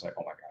water. And I was like,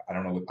 oh my God, I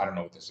don't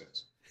know what this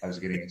is. I was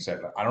getting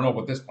excited. I don't know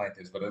what this plant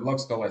is, but it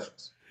looks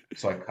delicious.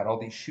 So I cut all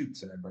these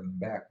shoots and I bring them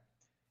back.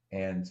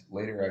 And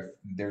later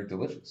they're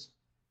delicious.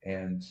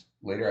 And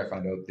later I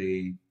found out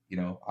they,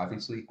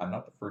 obviously I'm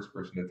not the first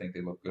person to think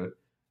they look good.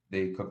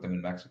 They cook them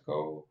in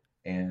Mexico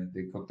and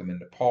they cook them in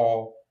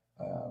Nepal.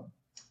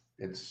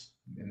 And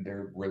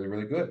they're really,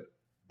 really good.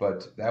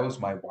 But that was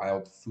my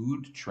wild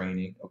food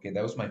training. Okay,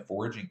 that was my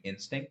foraging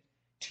instinct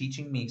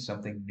teaching me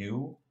something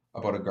new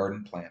about a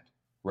garden plant,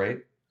 right?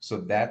 So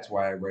that's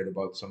why I write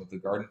about some of the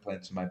garden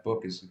plants in my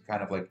book, is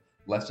kind of like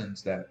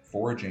lessons that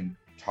foraging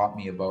taught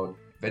me about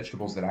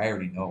vegetables that I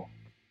already know.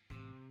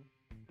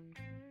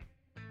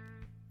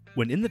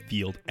 When in the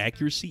field,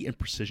 accuracy and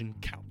precision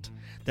count.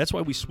 That's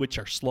why we switch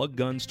our slug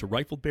guns to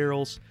rifle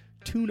barrels,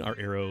 tune our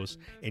arrows,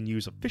 and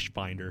use a fish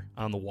finder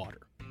on the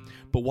water.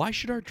 But why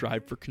should our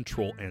drive for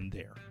control end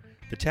there?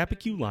 The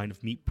Tappecue line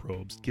of meat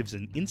probes gives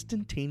an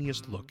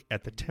instantaneous look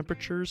at the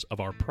temperatures of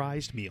our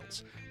prized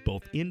meals,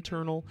 both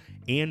internal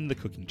and in the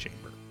cooking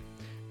chamber.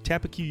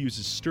 Tappecue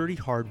uses sturdy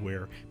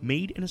hardware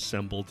made and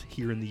assembled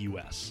here in the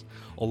US,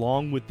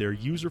 along with their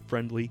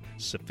user-friendly,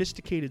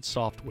 sophisticated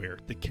software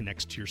that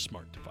connects to your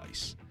smart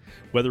device.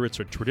 Whether it's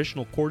a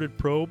traditional corded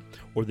probe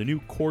or the new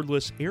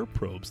cordless air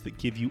probes that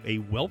give you a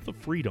wealth of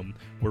freedom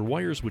where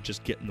wires would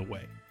just get in the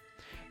way.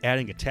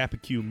 Adding a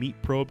Tappecue meat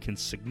probe can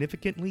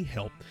significantly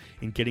help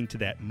in getting to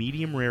that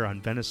medium rare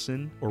on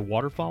venison or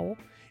waterfowl,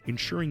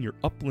 ensuring your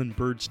upland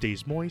bird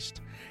stays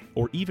moist,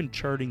 or even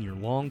charting your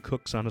long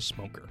cooks on a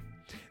smoker.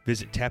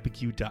 Visit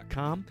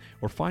Tappecue.com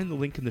or find the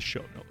link in the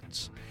show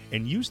notes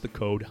and use the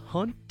code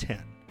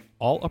HUNT10,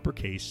 all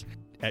uppercase,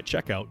 at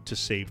checkout to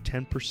save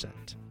 10%.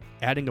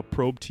 Adding a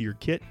probe to your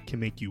kit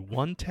can make you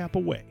one tap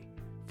away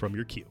from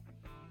your queue.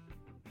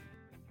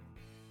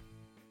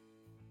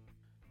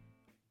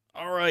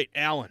 All right,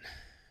 Alan,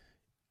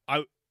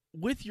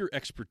 with your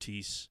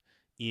expertise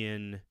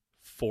in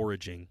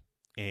foraging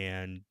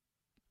and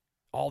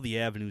all the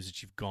avenues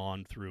that you've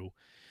gone through,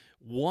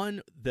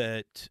 one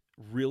that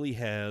really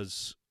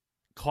has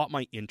caught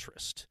my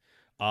interest,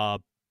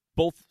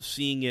 both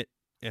seeing it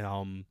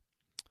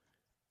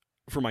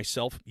for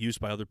myself,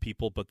 used by other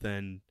people, but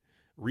then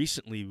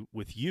recently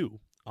with you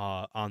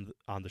on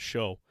the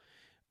show,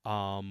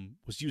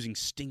 was using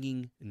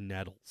stinging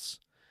nettles.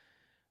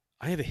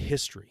 I have a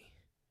history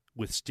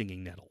with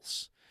stinging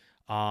nettles,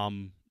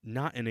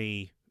 not in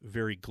a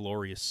very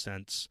glorious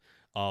sense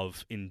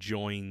of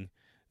enjoying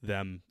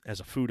them as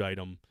a food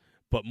item,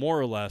 but more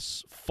or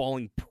less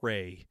falling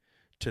prey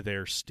to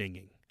their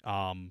stinging.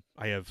 I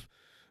have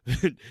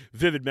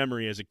vivid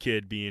memory as a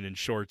kid being in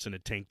shorts and a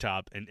tank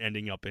top and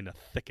ending up in a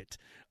thicket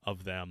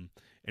of them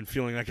and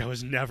feeling like I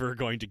was never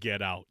going to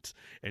get out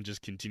and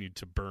just continued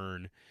to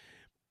burn.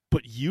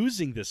 But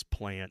using this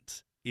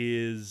plant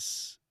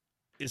is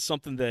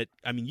something that,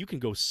 I mean, you can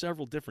go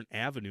several different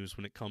avenues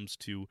when it comes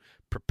to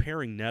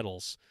preparing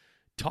nettles.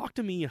 Talk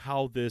to me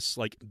how this,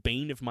 like,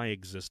 bane of my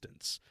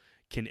existence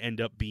can end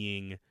up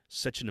being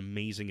such an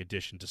amazing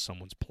addition to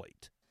someone's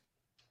plate.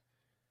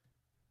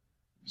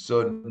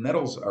 So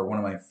nettles are one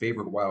of my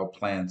favorite wild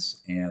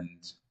plants, and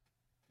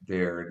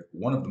they're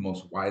one of the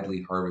most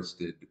widely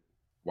harvested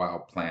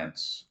wild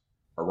plants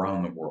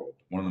around the world,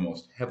 one of the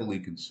most heavily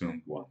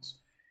consumed ones.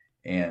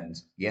 And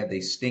yeah, they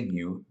sting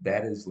you.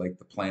 That is like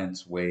the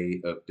plant's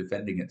way of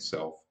defending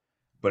itself.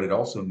 But it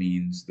also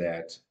means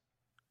that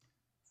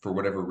for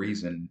whatever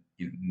reason,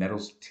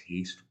 nettles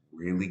taste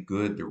really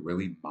good. They're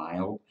really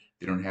mild.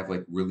 They don't have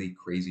like really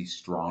crazy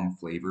strong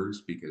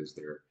flavors because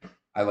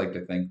I like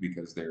to think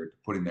because they're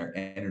putting their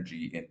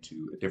energy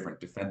into a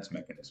different defense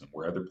mechanism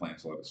where other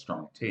plants will have a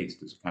strong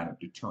taste as a kind of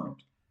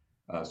deterrent.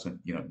 So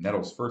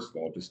nettles, first of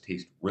all, just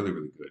taste really,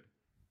 really good.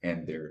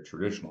 And they're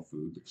traditional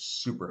food. They're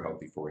super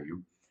healthy for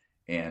you.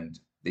 And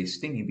they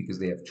sting you because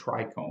they have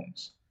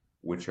trichomes,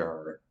 which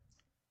are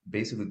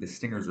basically the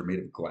stingers are made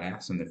of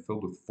glass and they're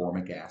filled with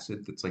formic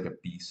acid that's like a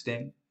bee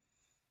sting.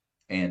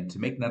 And to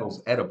make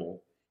nettles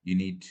edible, you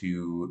need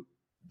to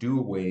do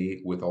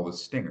away with all the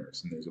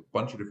stingers. And there's a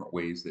bunch of different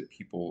ways that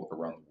people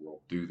around the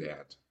world do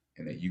that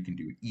and that you can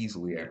do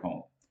easily at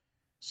home.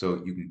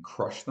 So you can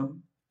crush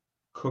them,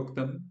 cook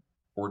them,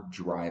 or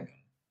dry them.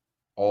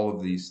 All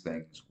of these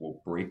things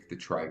will break the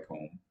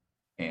trichome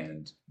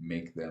and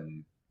make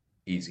them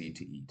easy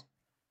to eat.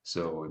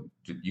 So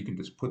you can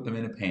just put them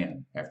in a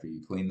pan after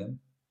you clean them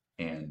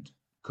and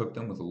cook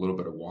them with a little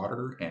bit of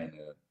water and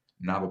a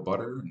knob of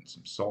butter and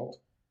some salt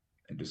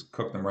and just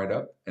cook them right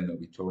up and they'll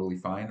be totally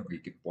fine. Or you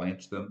can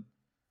blanch them,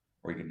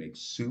 or you can make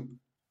soup.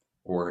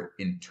 Or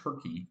in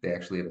Turkey, they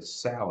actually have a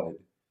salad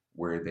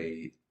where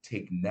they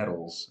take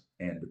nettles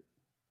and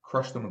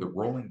crush them with a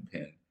rolling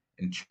pin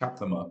and chop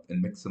them up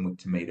and mix them with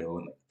tomato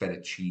and like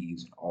feta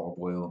cheese and olive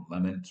oil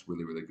and lemon. It's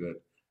really, really good.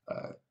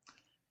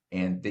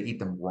 And they eat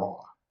them raw.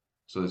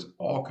 So there's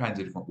all kinds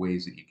of different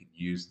ways that you can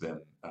use them,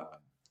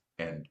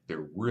 and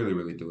they're really,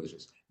 really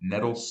delicious.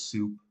 Nettle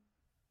soup,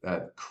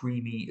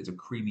 creamy. It's a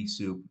creamy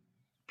soup,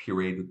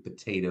 pureed with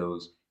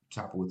potatoes,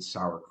 top it with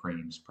sour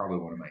cream. It's probably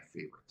one of my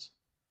favorites.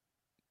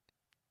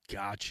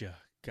 Gotcha.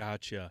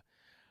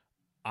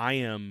 I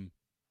am,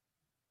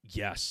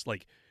 yes,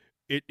 like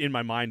in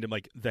my mind, I'm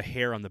like the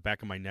hair on the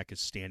back of my neck is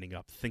standing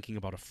up, thinking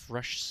about a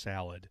fresh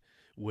salad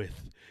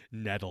with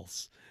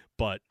nettles,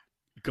 but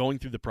going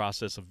through the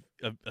process of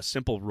a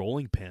simple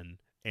rolling pin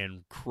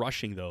and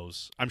crushing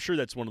those, I'm sure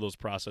that's one of those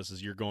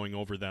processes you're going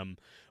over them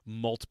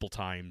multiple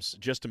times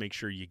just to make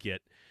sure you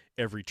get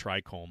every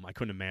trichome. I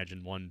couldn't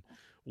imagine one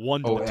to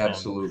the tongue.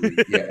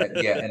 Absolutely.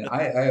 Yeah. And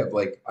I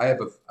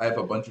have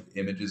a bunch of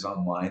images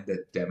online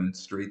that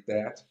demonstrate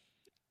that.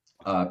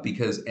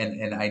 Because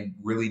and I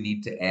really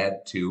need to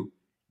add too,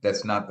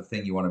 that's not the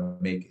thing you want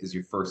to make is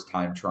your first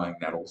time trying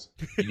nettles.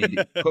 You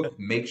need to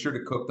make sure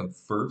to cook them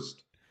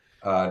first.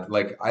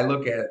 Like I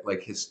look at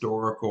like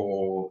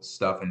historical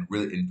stuff and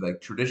really and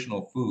like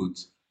traditional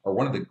foods are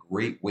one of the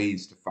great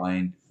ways to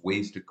find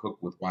ways to cook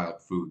with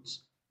wild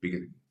foods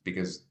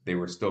because they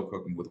were still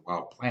cooking with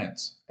wild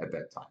plants at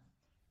that time.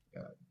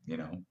 You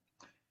know,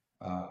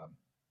 uh,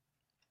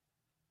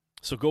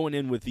 So going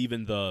in with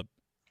even the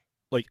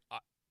like,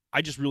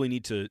 I just really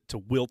need to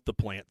wilt the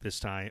plant this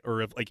time,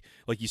 or if,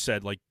 like you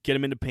said, like get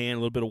them in a pan, a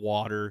little bit of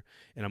water,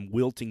 and I'm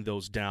wilting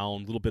those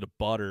down, a little bit of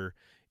butter.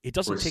 It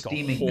or doesn't take a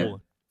steaming whole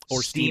them.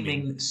 or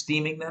steaming.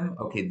 Steaming them.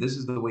 Okay, this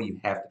is the way you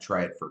have to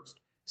try it first.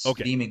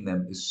 Okay, Steaming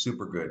them is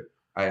super good.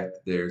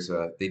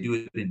 They do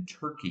it in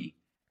Turkey,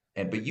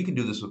 and but you can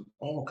do this with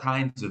all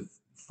kinds of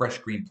fresh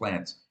green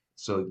plants.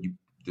 So you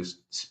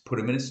just put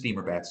them in a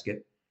steamer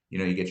basket. You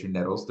know, you get your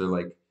nettles. They're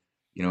like,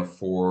 you know,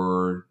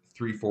 4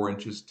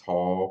 inches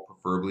tall,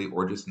 preferably,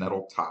 or just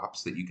nettle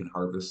tops that you can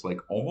harvest like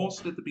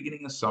almost at the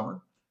beginning of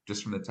summer,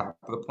 just from the top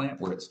of the plant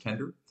where it's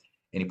tender,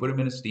 and you put them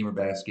in a steamer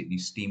basket and you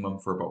steam them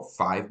for about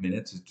 5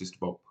 minutes. It's just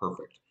about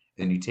perfect.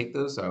 Then you take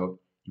those out,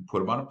 you put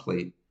them on a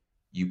plate,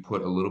 you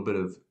put a little bit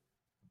of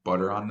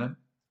butter on them,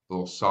 a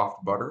little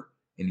soft butter,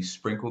 and you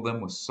sprinkle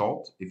them with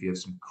salt. If you have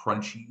some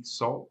crunchy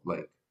salt,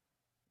 like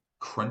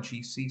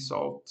crunchy sea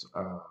salt,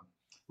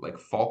 like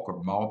Falk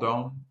or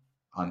Maldon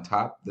on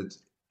top,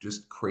 that's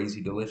just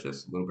crazy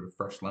delicious. A little bit of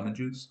fresh lemon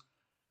juice.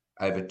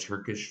 I have a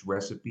Turkish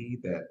recipe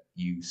that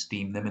you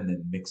steam them and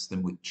then mix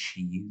them with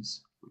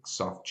cheese, like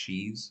soft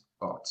cheese.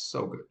 Oh, it's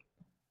so good.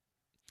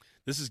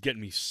 this is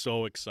getting me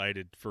so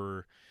excited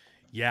for,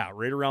 yeah,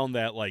 right around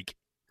that like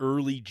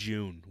early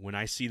June when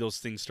I see those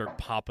things start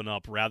popping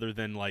up, rather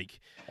than like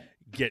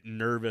get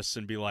nervous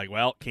and be like,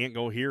 well, can't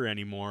go here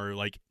anymore.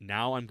 Like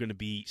now I'm going to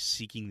be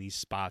seeking these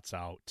spots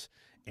out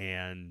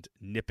and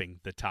nipping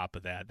the top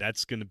of that.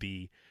 That's going to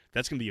be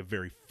a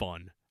very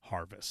fun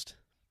harvest.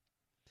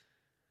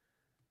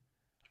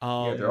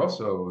 Yeah, they're Um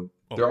also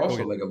oh, they're go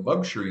also ahead. like a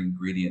luxury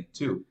ingredient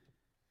too.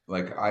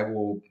 Like I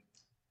will,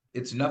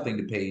 it's nothing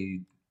to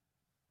pay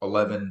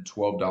 11,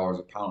 $12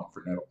 a pound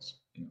for nettles.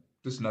 You know,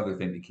 just another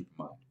thing to keep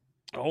in mind.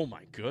 Oh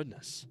my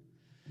goodness.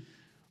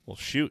 Well,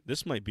 shoot,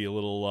 this might be a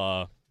little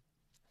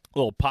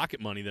pocket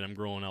money that I'm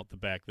growing out the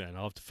back then.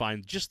 I'll have to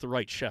find just the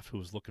right chef who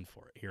was looking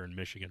for it here in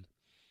Michigan.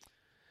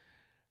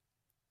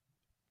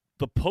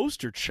 The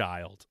poster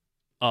child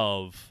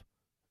of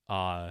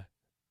uh,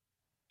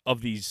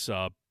 these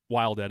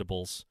wild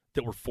edibles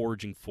that we're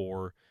foraging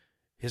for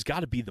has got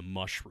to be the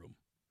mushroom.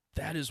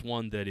 That is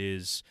one that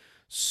is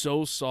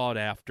so sought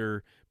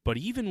after, but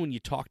even when you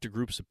talk to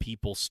groups of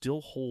people,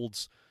 still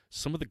holds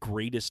some of the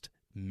greatest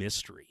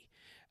mystery.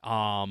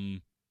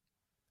 Um,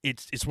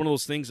 it's one of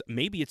those things.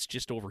 Maybe it's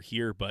just over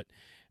here, but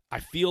I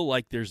feel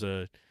like there's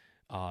uh,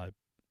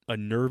 a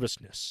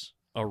nervousness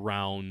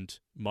around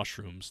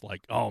mushrooms.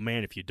 Like, oh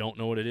man, if you don't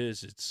know what it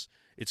is,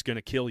 it's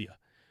gonna kill you.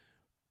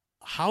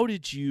 How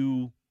did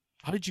you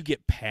how did you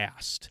get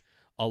past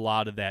a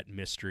lot of that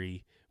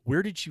mystery?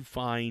 Where did you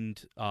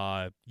find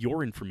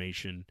your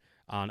information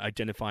on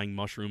identifying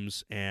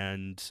mushrooms,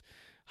 and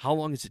how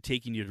long is it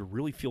taking you to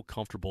really feel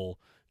comfortable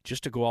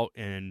just to go out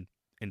and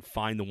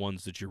find the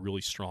ones that you're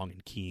really strong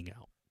in keying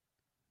out?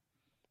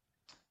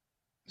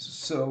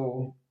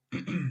 So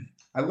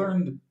I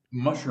learned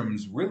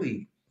mushrooms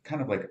really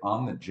kind of like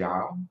on the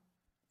job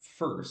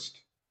first,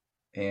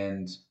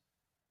 and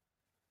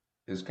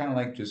it was kind of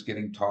like just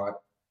getting taught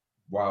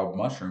wild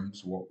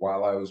mushrooms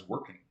while I was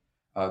working.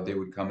 They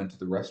would come into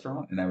the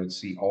restaurant, and I would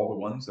see all the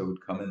ones that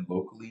would come in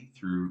locally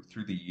through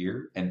the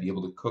year, and be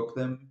able to cook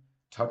them,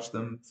 touch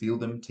them, feel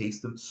them,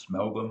 taste them,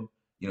 smell them.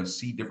 You know,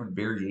 see different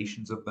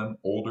variations of them,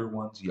 older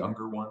ones,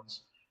 younger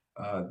ones.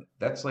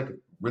 That's like a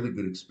really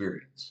good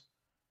experience.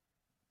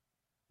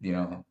 You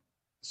know,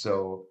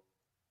 so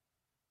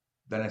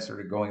then I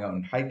started going out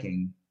and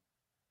hiking,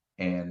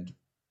 and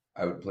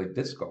I would play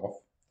disc golf.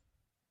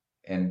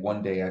 And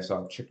one day I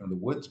saw a chicken in the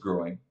woods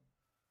growing,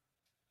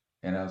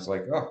 and I was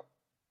like, oh,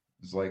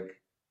 it's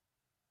like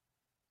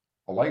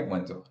a light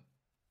went on.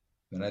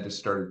 Then I just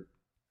started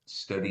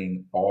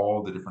studying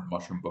all the different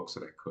mushroom books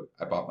that I could.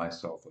 I bought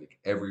myself like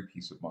every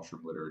piece of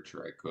mushroom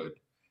literature I could,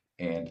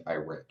 and I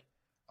read.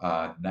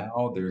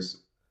 Now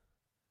there's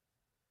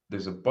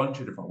a bunch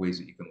of different ways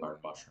that you can learn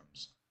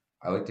mushrooms.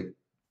 I like to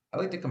I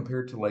like to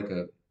compare it to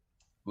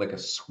like a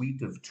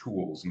suite of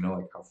tools. You know,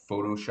 like how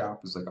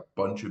Photoshop is like a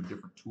bunch of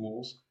different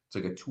tools. It's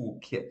like a tool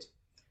kit.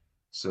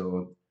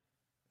 So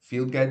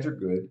field guides are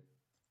good.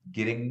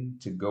 Getting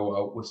to go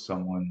out with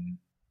someone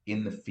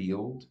in the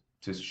field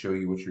to show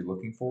you what you're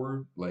looking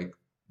for, like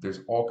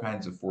there's all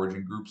kinds of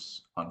foraging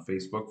groups on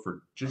Facebook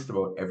for just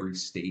about every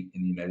state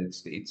in the United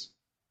States.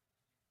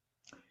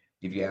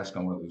 If you ask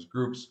on one of those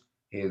groups,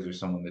 hey, is there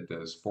someone that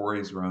does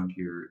forays around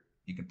here?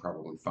 You can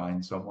probably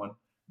find someone.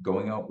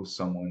 Going out with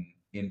someone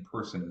in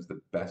person is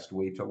the best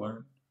way to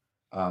learn.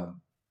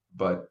 Um,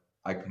 but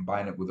I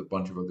combine it with a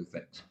bunch of other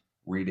things: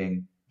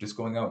 reading, just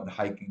going out and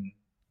hiking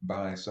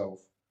by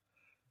myself,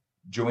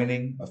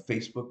 joining a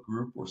Facebook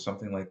group or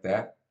something like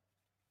that.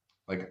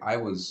 Like I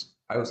was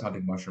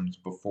hunting mushrooms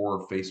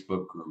before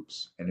Facebook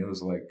groups, and it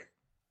was like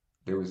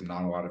there was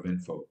not a lot of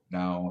info.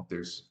 Now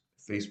there's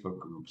Facebook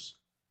groups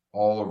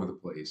all over the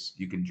place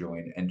you can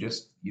join, and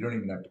just you don't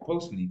even have to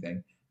post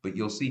anything, but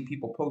you'll see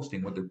people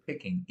posting what they're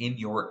picking in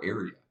your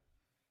area.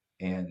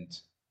 And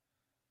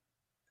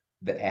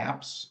the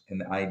apps and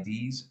the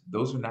IDs,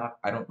 those are not,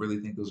 I don't really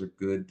think those are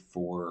good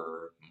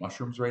for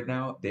mushrooms right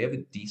now. They have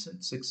a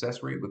decent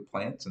success rate with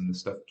plants, and the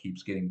stuff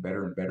keeps getting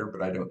better and better,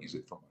 but I don't use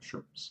it for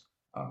mushrooms.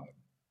 Uh,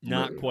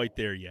 Not really at quite all.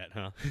 there yet,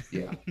 huh?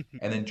 Yeah.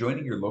 And then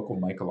joining your local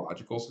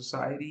mycological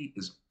society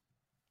is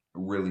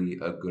really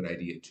a good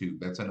idea too.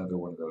 That's another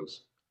one of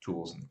those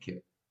tools in the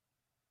kit.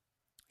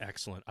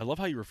 Excellent. I love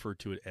how you refer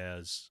to it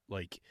as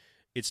like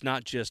it's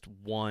not just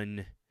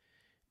one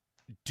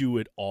do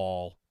it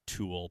all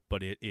tool,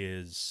 but it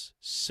is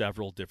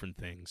several different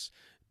things.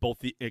 Both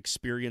the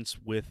experience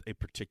with a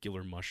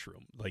particular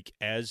mushroom, like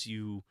as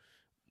you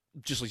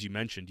just as you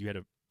mentioned, you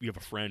have a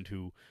friend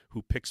who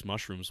picks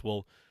mushrooms.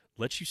 Well,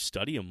 let you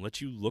study them, let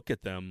you look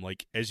at them.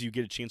 Like as you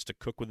get a chance to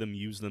cook with them,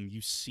 use them,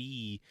 you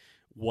see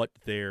what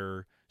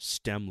their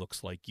stem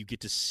looks like. You get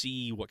to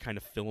see what kind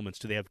of filaments.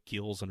 Do they have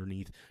gills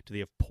underneath? Do they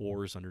have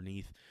pores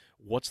underneath?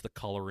 What's the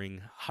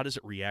coloring? How does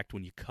it react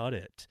when you cut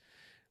it?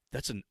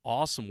 That's an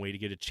awesome way to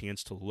get a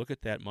chance to look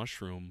at that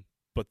mushroom.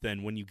 But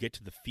then when you get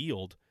to the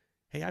field,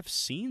 hey, I've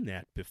seen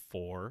that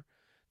before.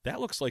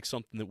 That looks like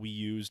something that we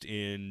used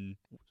in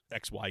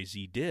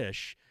XYZ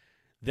dish.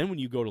 Then when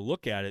you go to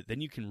look at it,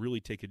 then you can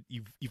really take it.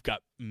 You've got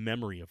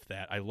memory of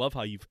that. I love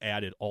how you've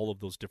added all of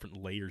those different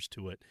layers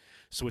to it.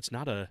 So it's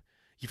not a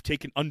you've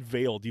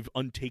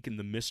untaken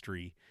the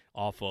mystery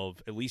off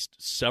of at least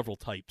several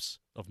types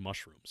of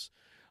mushrooms.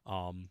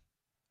 Um,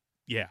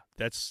 yeah,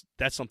 that's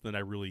something that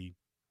I really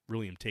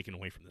am taking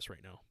away from this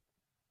right now.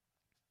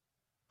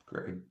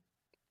 Great.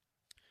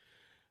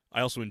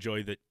 I also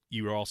enjoy that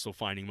you are also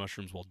finding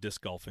mushrooms while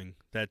disc golfing.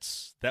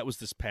 That was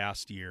this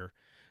past year.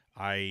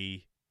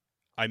 I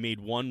I made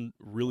one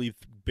really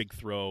big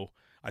throw.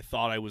 I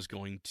thought I was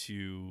going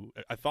to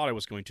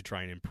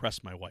try and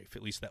impress my wife.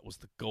 At least that was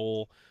the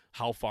goal.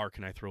 How far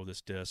can I throw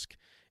this disc?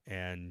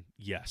 And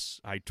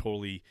yes, I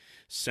totally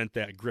sent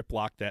that grip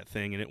lock that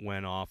thing, and it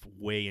went off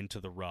way into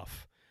the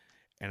rough.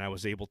 And I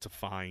was able to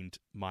find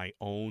my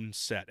own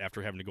set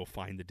after having to go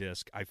find the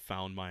disc. I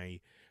found my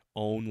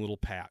own little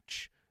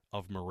patch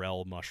of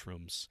morel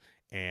mushrooms,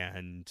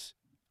 and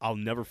I'll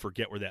never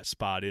forget where that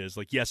spot is.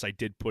 Like, yes, I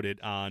did put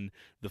it on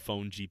the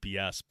phone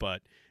GPS,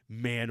 but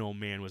man, oh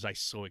man, was I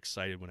so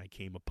excited when I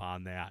came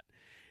upon that.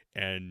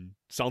 And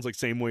sounds like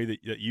same way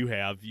that you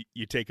have.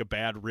 You take a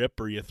bad rip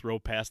or you throw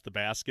past the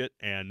basket,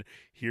 and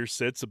here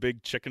sits a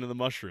big chicken of the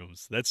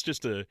mushrooms. That's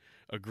just a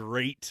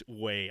great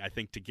way, I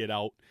think, to get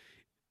out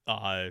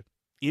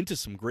into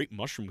some great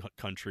mushroom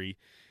country.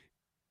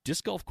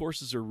 Disc golf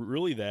courses are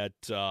really that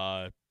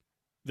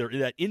they're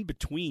that in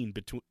between.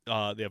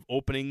 They have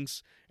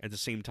openings, and at the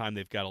same time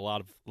they've got a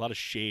lot of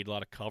shade, a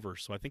lot of cover.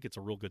 So I think it's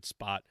a real good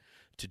spot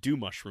to do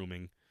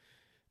mushrooming.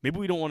 Maybe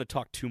we don't want to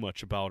talk too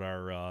much about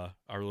our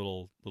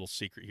little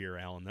secret here,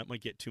 Alan. That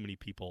might get too many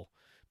people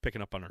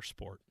picking up on our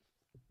sport.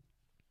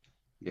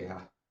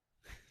 Yeah.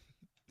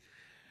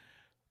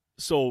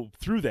 So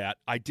through that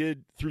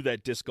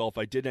disc golf,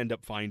 I did end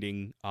up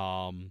finding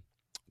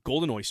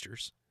golden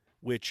oysters,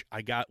 which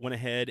went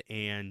ahead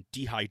and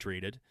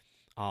dehydrated.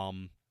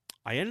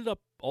 I ended up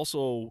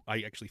also,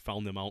 I actually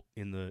found them out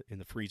in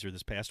the freezer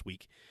this past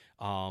week.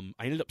 I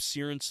ended up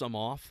searing some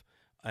off,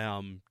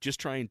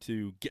 just trying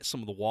to get some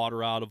of the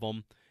water out of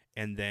them,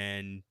 and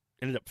then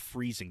ended up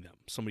freezing them.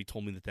 Somebody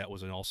told me that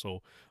was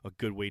also a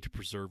good way to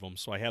preserve them.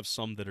 So I have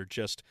some that are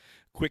just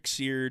quick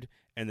seared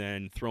and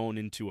then thrown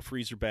into a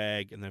freezer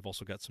bag, and then I've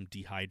also got some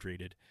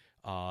dehydrated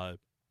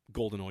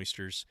golden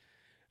oysters.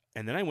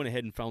 And then I went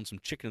ahead and found some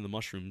chicken and the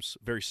mushrooms,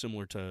 very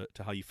similar to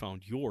how you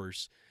found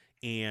yours,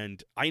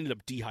 and I ended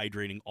up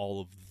dehydrating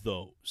all of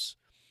those.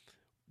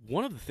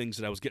 One of the things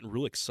that I was getting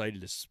real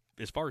excited as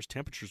far as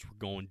temperatures were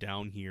going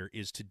down here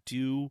is to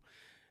do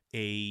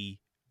a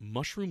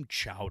mushroom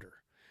chowder.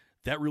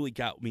 That really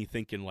got me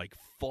thinking, like,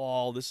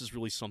 fall, this is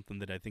really something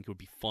that I think would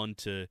be fun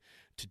to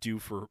do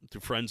for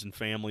friends and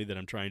family that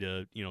I'm trying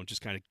to,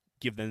 just kind of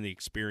give them the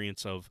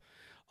experience of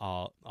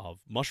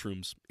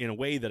mushrooms in a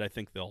way that I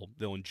think they'll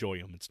enjoy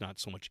them. It's not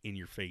so much in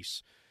your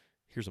face.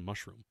 Here's a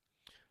mushroom.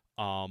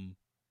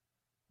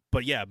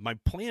 But yeah, my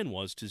plan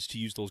was to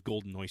use those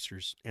golden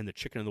oysters and the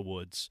chicken of the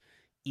woods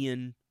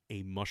in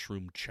a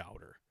mushroom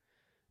chowder.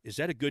 Is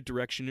that a good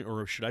direction,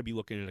 or should I be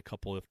looking at a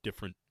couple of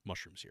different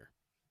mushrooms here?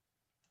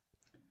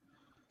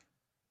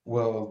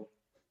 Well,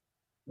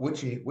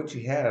 what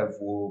you have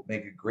will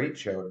make a great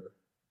chowder,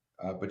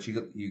 but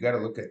you got to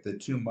look at the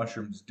two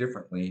mushrooms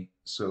differently.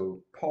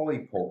 So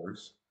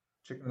polypores,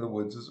 chicken of the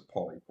woods is a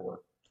polypore.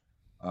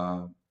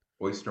 Uh,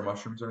 Oyster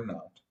mushrooms are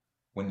not.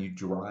 When you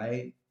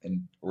dry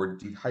and or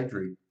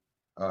dehydrate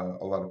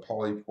a lot of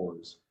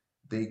polypores,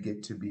 they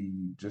get to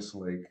be just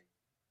like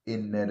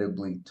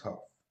inevitably tough,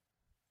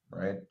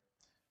 right?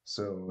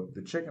 So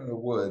the chicken of the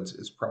woods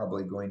is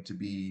probably going to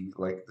be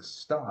like the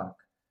stock.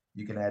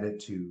 You can add it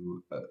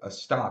to a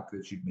stock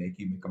that you'd make.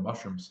 You make a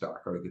mushroom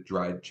stock or the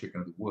dried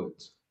chicken of the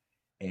woods.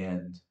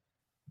 And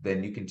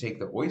Then you can take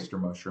the oyster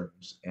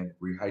mushrooms and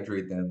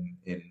rehydrate them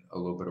in a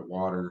little bit of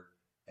water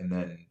and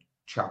then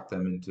chop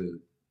them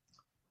into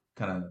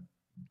kind of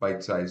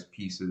bite-sized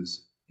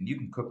pieces. And you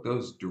can cook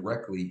those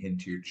directly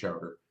into your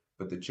chowder,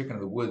 but the chicken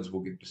of the woods will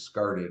get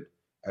discarded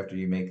after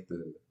you make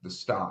the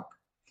stock.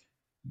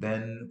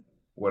 Then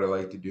what I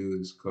like to do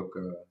is cook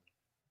a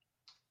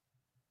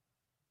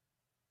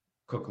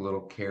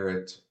little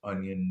carrot,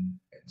 onion,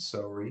 and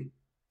celery,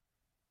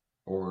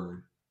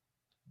 or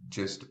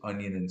just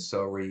onion and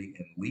celery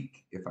and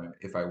leek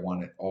if I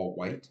want it all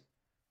white,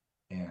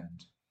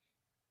 and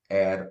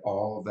add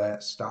all of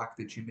that stock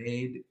that you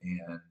made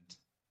and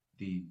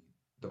the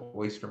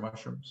oyster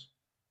mushrooms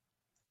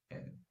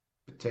and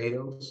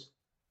potatoes.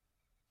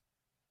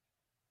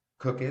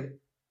 Cook it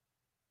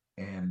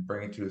and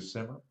bring it to a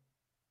simmer.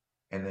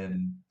 And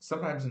then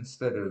sometimes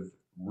instead of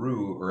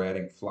roux or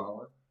adding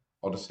flour,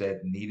 I'll just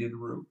add kneaded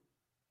roux.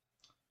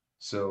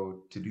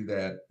 So to do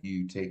that,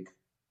 you take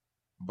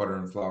butter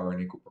and flour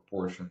in equal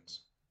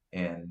proportions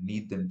and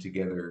knead them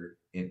together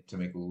to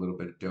make a little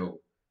bit of dough.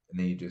 And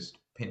then you just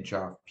pinch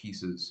off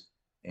pieces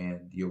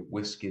and you'll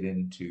whisk it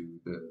into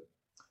the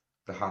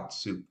hot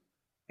soup,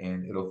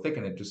 and it'll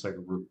thicken it just like a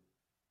roux.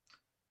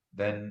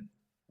 Then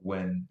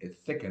when it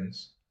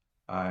thickens,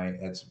 I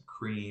add some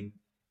cream.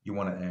 You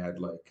want to add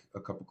like a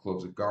couple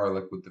cloves of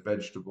garlic with the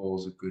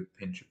vegetables, a good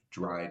pinch of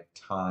dried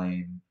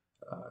thyme,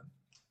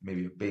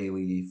 maybe a bay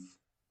leaf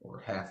or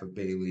half a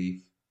bay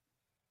leaf.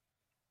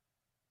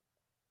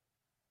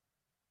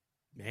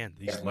 Man,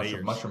 these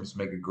layers. Mushrooms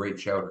make a great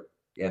chowder.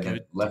 Yeah, and then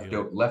Good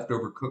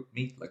leftover cooked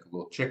meat, like a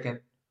little chicken,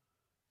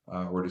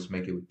 or just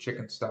make it with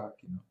chicken stock,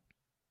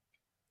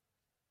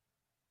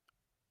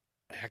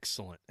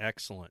 Excellent,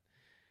 excellent.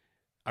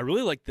 I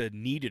really like the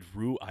kneaded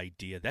roux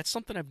idea. That's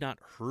something I've not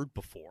heard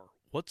before.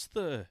 What's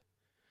the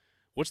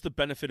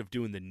benefit of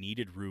doing the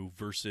kneaded roux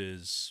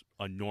versus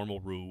a normal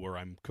roux where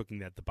I'm cooking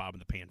that at the bottom of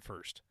the pan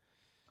first?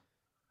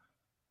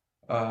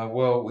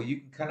 Well,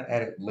 you can kind of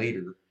add it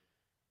later.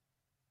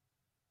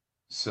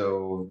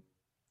 So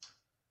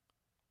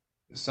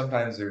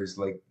sometimes there's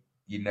like,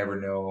 you never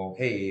know,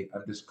 hey,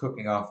 I'm just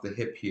cooking off the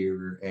hip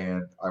here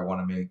and I want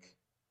to make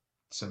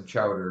some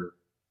chowder,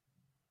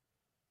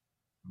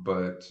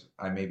 but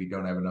I maybe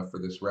don't have enough for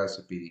this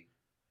recipe.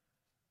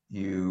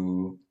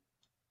 You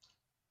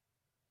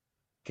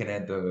can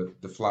add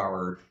the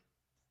flour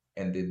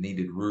and the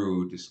kneaded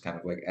roux just kind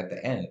of like at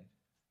the end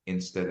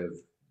instead of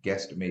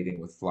guesstimating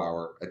with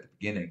flour at the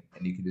beginning,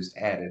 and you can just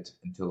add it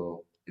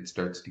until it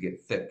starts to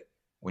get thick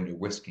when you're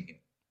whisking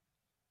it.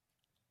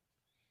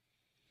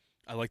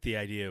 I like the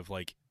idea of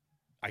like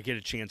I get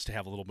a chance to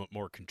have a little bit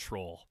more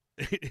control.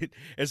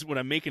 As when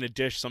I'm making a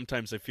dish,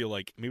 sometimes I feel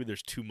like maybe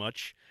there's too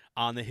much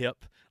on the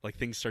hip, like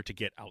things start to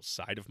get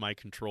outside of my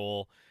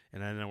control,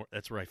 and then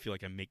that's where I feel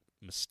like I make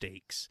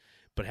mistakes.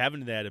 But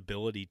having that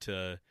ability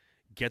to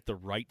get the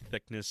right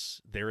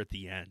thickness there at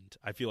the end,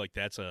 I feel like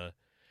that's a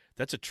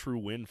true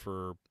win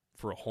for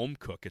a home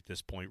cook at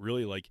this point.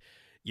 Really, like,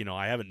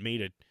 I haven't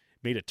made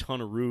a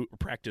ton of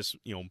practice,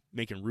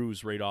 making roux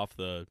right off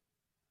the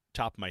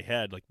top of my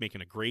head, like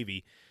making a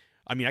gravy.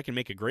 I mean, I can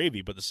make a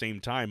gravy, but at the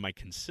same time, my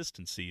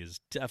consistency is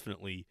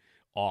definitely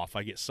off.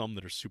 I get some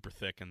that are super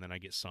thick, and then I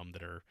get some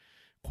that are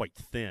quite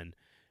thin.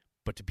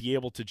 But to be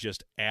able to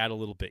just add a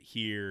little bit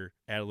here,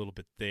 add a little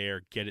bit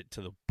there, get it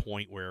to the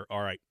point where,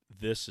 all right,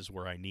 this is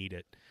where I need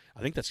it,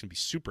 I think that's going to be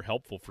super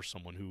helpful for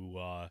someone who,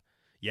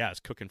 is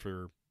cooking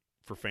for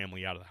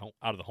family out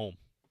of the home.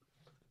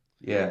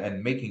 Yeah,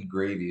 and making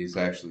gravy is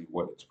actually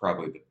what it's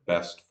probably the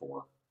best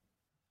for.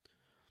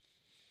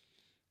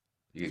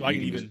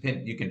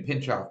 You can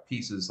pinch off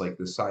pieces like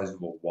the size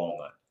of a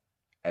walnut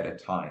at a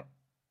time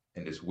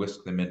and just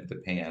whisk them into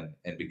the pan.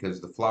 And because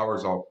the flour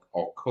is all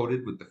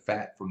coated with the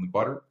fat from the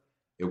butter,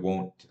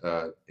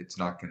 it's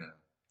not gonna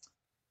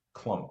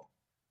clump.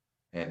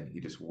 And you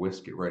just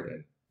whisk it right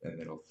in, and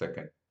it'll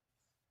thicken.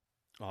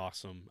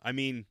 Awesome. I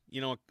mean,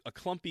 a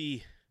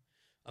clumpy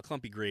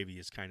gravy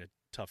is kind of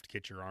tough to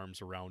get your arms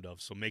around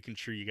of. So making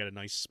sure you got a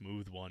nice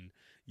smooth one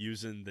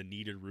using the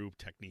kneaded roux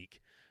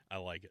technique, I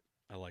like it.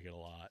 I like it a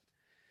lot.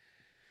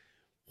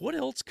 What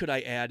else could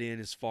I add in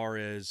as far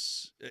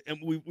as, and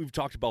we've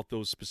talked about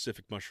those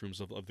specific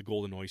mushrooms of the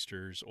golden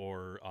oysters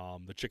or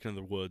the chicken of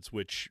the woods,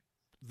 which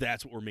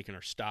that's what we're making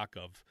our stock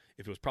of.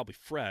 If it was probably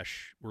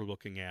fresh, we're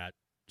looking at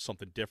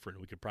something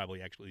different. We could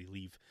probably actually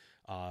leave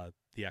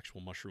the actual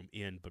mushroom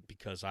in, but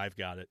because I've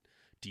got it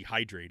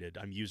dehydrated,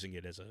 I'm using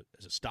it as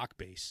a stock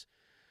base.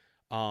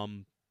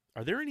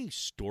 Are there any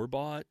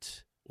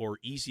store-bought or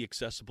easy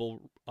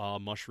accessible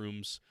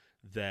mushrooms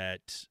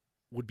that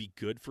would be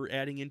good for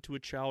adding into a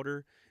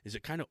chowder? Is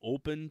it kind of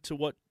open to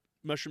what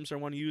mushrooms I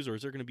want to use, or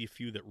is there going to be a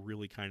few that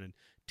really kind of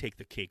take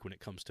the cake when it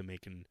comes to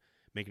making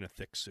a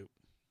thick soup?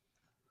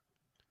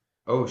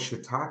 Oh,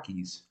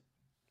 shiitakes.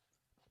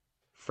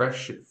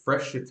 Fresh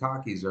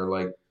shiitakes are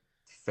like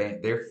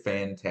they're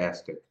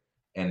fantastic.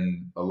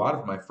 And a lot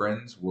of my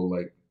friends will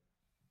like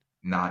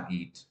not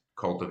eat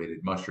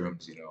cultivated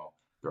mushrooms,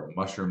 they're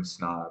mushroom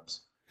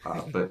snobs.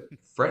 But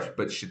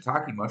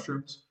shiitake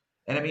mushrooms,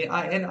 And I mean,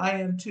 I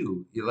am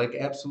too. Like,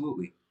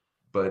 absolutely.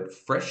 But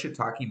fresh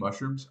shiitake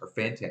mushrooms are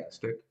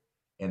fantastic,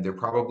 and they're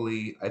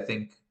probably, I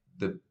think,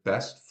 the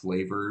best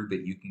flavor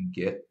that you can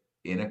get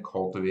in a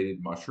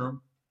cultivated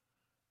mushroom.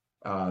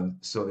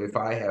 So if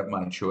I have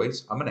my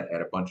choice, I'm gonna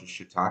add a bunch of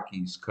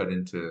shiitakes cut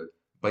into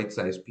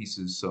bite-sized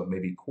pieces, so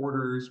maybe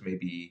quarters,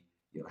 maybe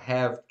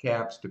halved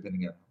caps,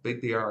 depending on how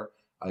big they are.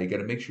 You got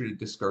to make sure to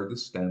discard the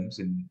stems,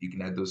 and you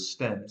can add those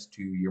stems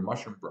to your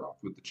mushroom broth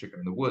with the chicken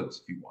in the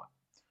woods if you want.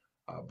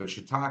 But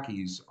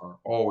shiitakes are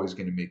always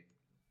going to make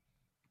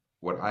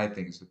what I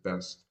think is the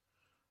best,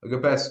 like the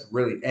best,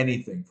 really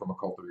anything from a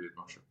cultivated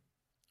mushroom.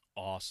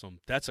 Awesome.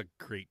 That's a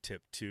great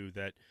tip too.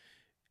 That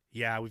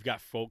yeah, we've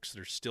got folks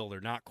that are still they're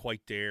not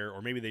quite there,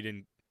 or maybe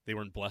they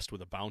weren't blessed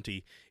with a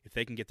bounty. If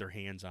they can get their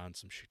hands on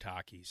some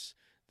shiitakes,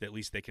 that at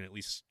least they can at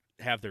least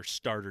have their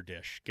starter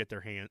dish. Get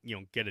their hand,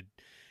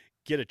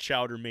 get a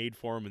chowder made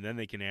for them, and then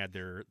they can add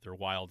their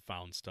wild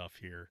found stuff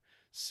here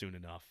soon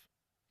enough.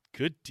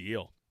 Good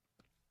deal.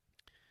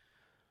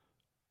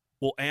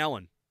 Well,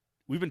 Alan,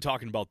 we've been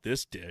talking about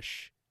this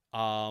dish.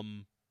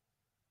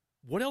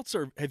 What else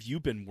have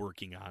you been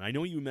working on? I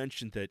know you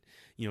mentioned that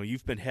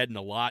you've been heading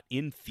a lot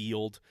in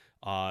field,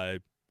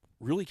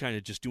 really kind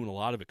of just doing a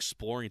lot of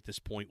exploring at this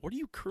point. What are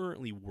you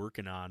currently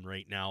working on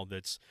right now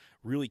that's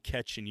really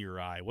catching your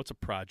eye? What's a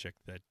project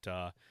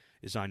that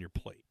is on your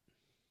plate?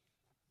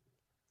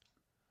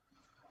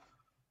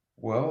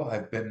 Well,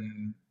 I've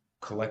been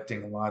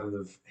collecting a lot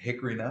of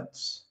hickory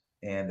nuts,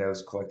 and I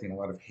was collecting a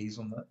lot of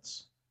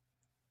hazelnuts,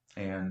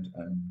 and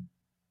I'm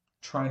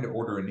trying to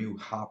order a new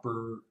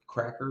hopper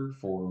cracker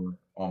for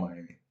all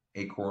my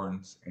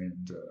acorns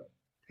and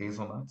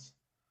hazelnuts.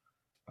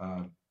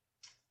 Uh,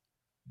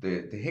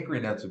 the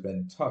hickory nuts have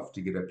been tough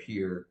to get up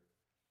here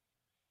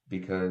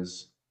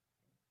because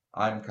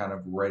I'm kind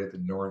of right at the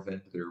north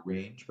end of their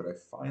range, but I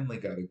finally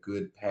got a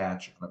good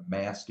patch on a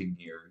masting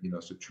year,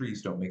 so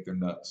trees don't make their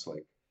nuts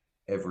like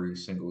every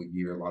single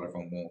year. A lot of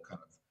them won't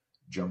kind of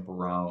jump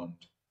around.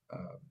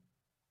 Um,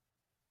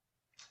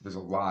 there's a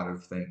lot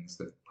of things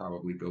that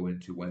probably go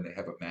into when they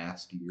have a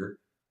mast year,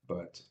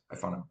 but I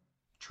found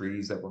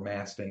trees that were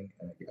masting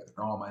and I gathered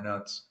all my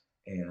nuts.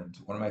 And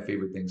one of my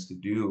favorite things to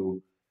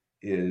do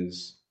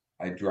is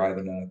I dry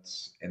the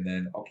nuts and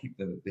then I'll keep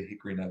the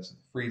hickory nuts in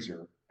the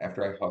freezer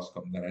after I husk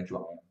them, then I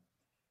dry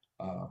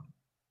them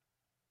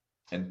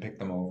and pick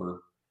them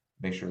over,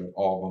 make sure that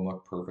all of them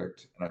look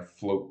perfect, and I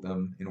float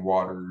them in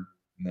water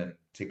and then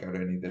take out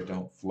any that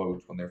don't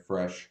float when they're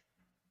fresh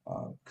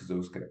because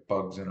those get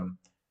bugs in them.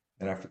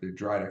 Then after they're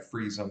dried, I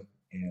freeze them,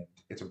 and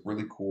it's a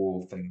really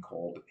cool thing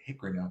called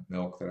hickory nut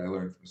milk that I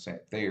learned from Sam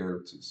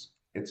Thayer.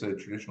 It's a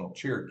traditional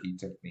Cherokee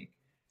technique.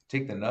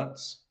 Take the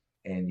nuts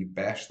and you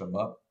bash them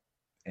up,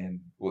 and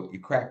well, you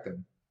crack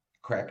them.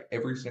 Crack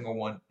every single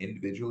one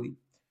individually.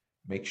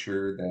 Make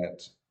sure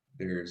that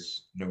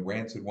there's no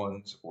rancid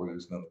ones or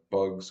there's no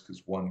bugs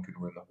because one could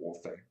ruin the whole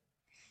thing.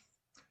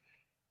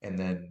 And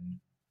then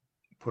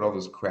put all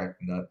those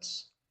cracked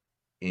nuts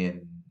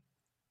in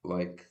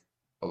like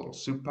a little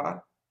soup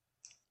pot,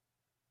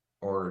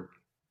 or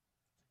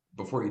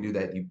before you do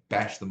that, you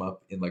bash them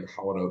up in like a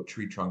hollowed out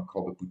tree trunk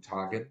called a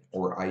butagan,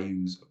 or I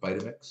use a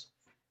Vitamix.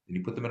 Then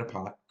you put them in a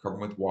pot, cover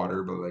them with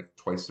water, but like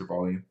twice their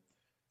volume,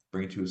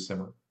 bring it to a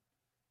simmer,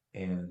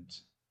 and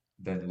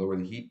then lower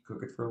the heat,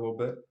 cook it for a little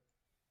bit,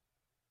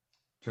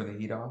 turn the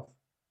heat off.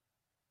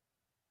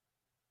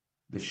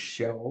 The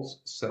shells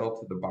settle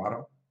to the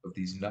bottom of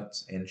these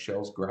nuts and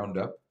shells ground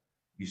up.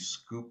 You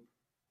scoop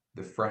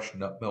the fresh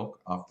nut milk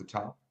off the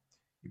top.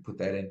 You put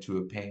that into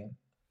a pan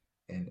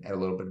and add a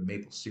little bit of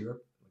maple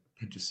syrup, like a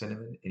pinch of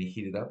cinnamon, and you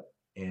heat it up.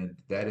 And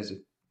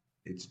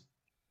it's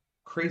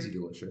crazy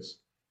delicious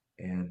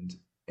and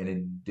an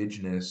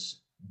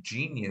indigenous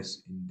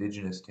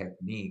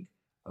technique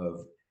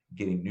of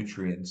getting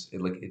nutrients.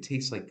 It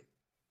tastes like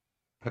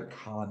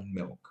pecan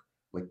milk.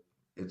 Like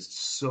it's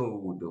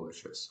so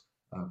delicious.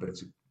 But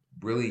it's a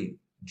really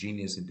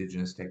genius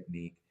indigenous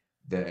technique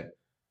that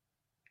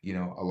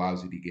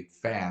allows you to get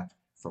fat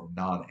from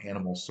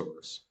non-animal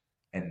source,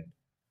 and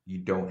you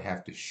don't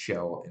have to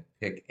shell and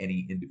pick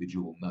any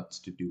individual nuts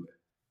to do it.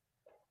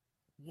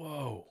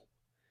 Whoa.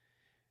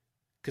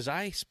 Because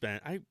I've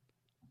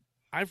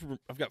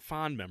got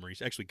fond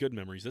memories, actually good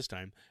memories this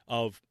time,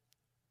 of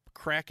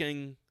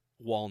cracking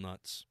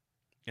walnuts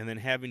and then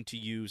having to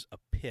use a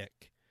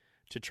pick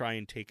to try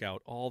and take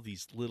out all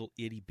these little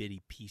itty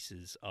bitty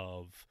pieces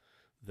of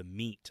the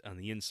meat on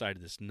the inside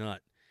of this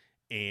nut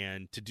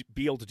and to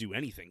be able to do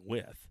anything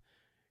with.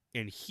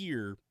 And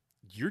here,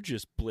 you're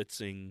just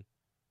blitzing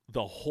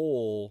the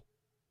whole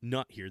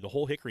nut here. The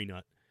whole hickory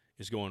nut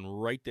is going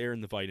right there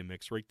in the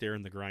Vitamix, right there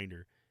in the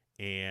grinder,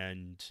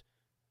 and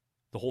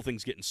the whole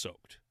thing's getting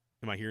soaked.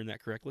 Am I hearing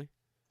that correctly?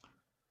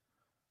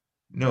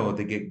 No,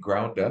 they get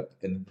ground up,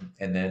 and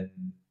then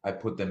I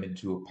put them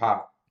into a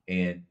pot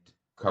and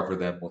cover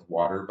them with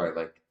water by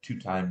like 2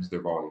 times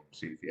their volume.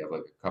 So if you have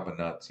like a cup of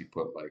nuts, you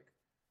put like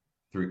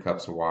 3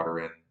 cups of water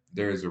in.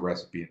 There is a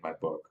recipe in my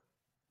book.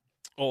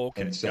 Oh,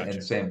 okay. And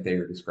Gotcha. Sam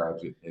Thayer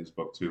describes it in his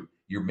book too.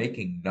 You're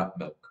making nut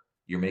milk.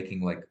 You're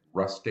making like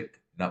rustic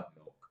nut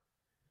milk,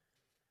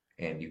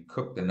 and you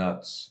cook the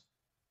nuts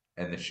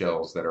and the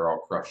shells that are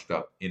all crushed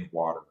up in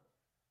water,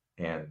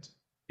 and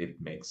it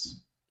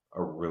makes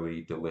a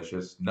really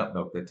delicious nut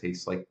milk that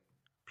tastes like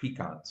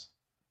pecans.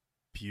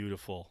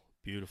 Beautiful,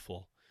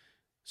 beautiful.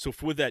 So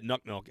with that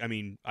nut milk, I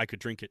mean, I could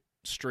drink it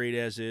straight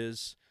as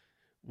is.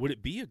 Would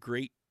it be a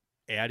great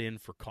add-in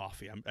for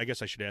coffee? I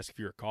guess I should ask if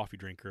you're a coffee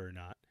drinker or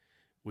not.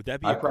 Would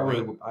that be I a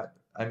great? probably,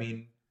 I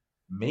mean,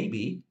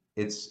 maybe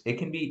it's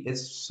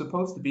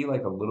supposed to be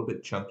like a little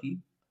bit chunky,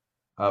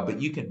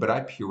 but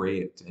I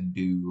puree it and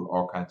do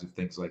all kinds of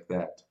things like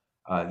that.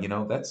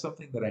 That's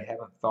something that I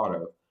haven't thought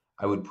of.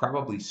 I would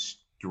probably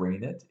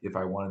strain it if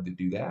I wanted to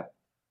do that,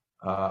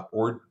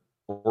 or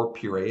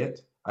puree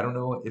it. I don't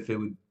know if it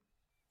would.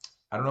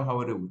 I don't know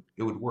how it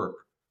would work.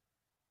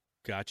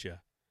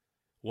 Gotcha.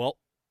 Well,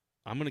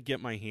 I'm gonna get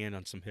my hand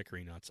on some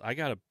hickory nuts. I'm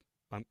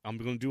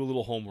gonna do a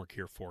little homework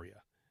here for you.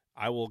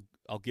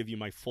 I'll give you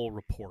my full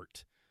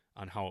report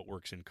on how it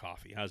works in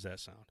coffee. How's that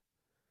sound?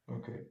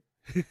 Okay.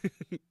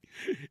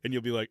 And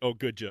you'll be like, "Oh,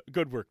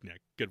 good work,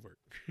 Nick. Good work."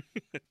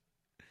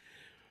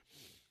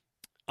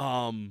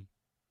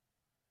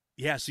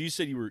 Yeah. So you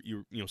said you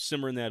were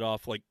simmering that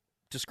off. Like,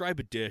 describe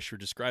a dish or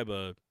describe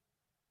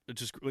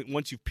just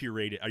once you've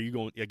pureed it. Are you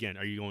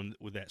going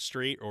with that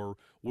straight, or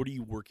what are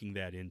you working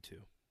that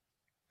into?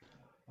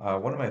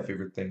 One of my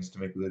favorite things to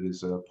make with it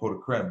is pot de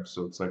creme.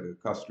 So it's like a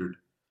custard.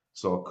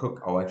 So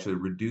I'll actually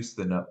reduce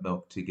the nut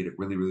milk to get it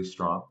really, really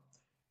strong.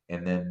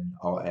 And then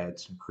I'll add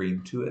some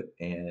cream to it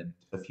and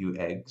a few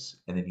eggs.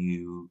 And then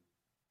you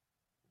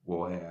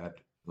will add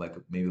like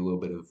maybe a little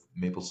bit of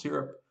maple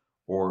syrup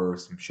or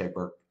some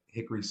shagbark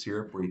hickory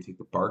syrup where you take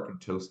the bark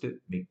and toast it,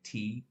 make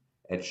tea,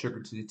 add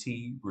sugar to the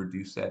tea,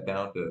 reduce that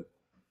down to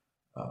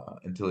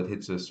until it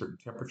hits a certain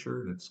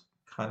temperature. And it's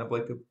kind of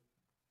like a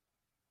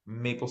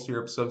maple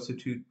syrup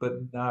substitute,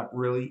 but not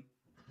really.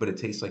 But it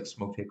tastes like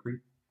smoked hickory.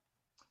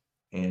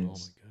 And Oh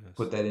my goodness.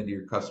 put that into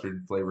your custard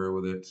and flavor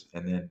with it,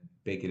 and then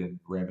bake it in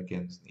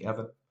ramekins in the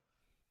oven.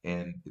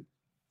 And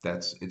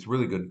it's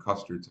really good in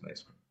custards and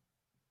ice cream.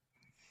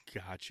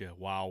 Gotcha.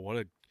 Wow, what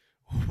a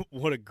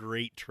what a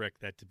great trick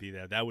that to be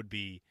that. That would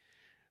be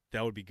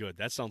good.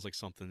 That sounds like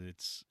something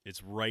it's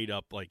right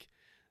up like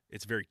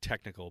it's very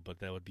technical, but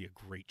that would be a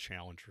great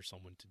challenge for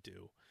someone to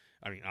do.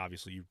 I mean,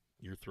 obviously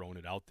you're throwing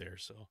it out there,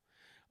 so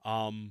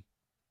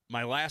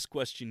my last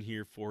question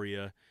here for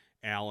you,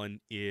 Alan,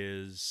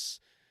 is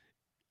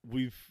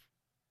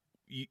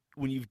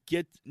when you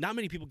get not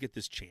many people get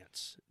this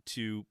chance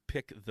to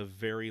pick the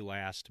very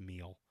last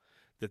meal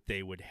that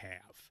they would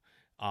have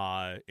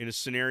in a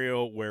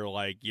scenario where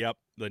like yep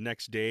the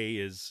next day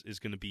is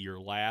going to be your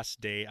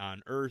last day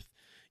on earth,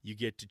 you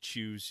get to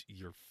choose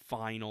your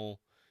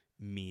final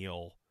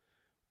meal.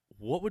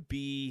 What would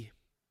be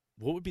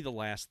the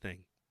last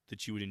thing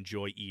that you would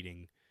enjoy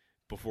eating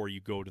before you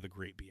go to the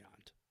great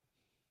beyond?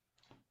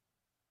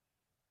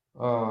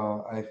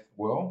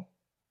 Well,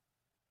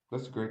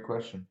 that's a great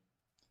question.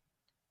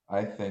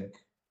 I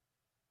think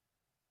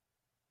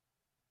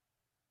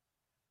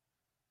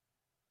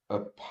a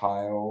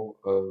pile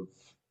of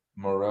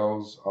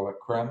morels a la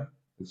creme.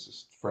 It's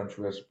this French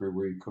recipe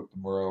where you cook the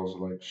morels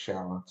like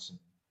shallots and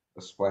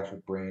a splash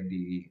of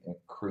brandy and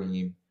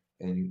cream,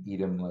 and you eat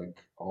them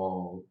like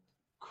all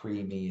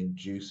creamy and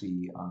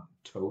juicy on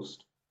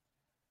toast.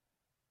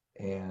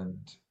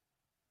 And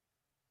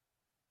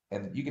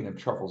and you can have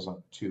truffles on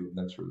it too, and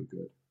that's really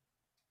good.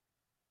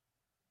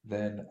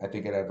 Then I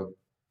think I'd have a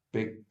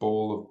big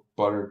bowl of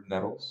buttered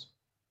nettles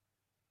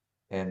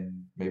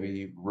and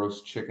maybe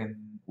roast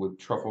chicken with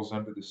truffles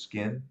under the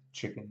skin,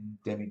 chicken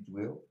demi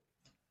d'huile.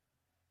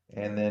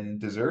 And then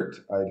dessert,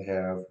 I'd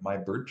have my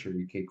bird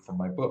cherry cake from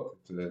my book.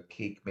 It's a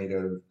cake made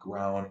out of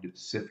ground,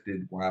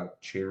 sifted wild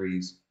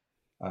cherries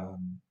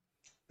um,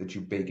 that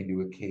you bake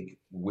into a cake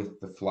with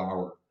the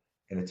flour.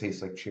 And it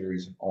tastes like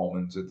cherries and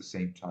almonds at the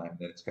same time.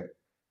 Then it's got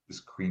this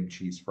cream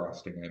cheese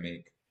frosting I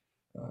make,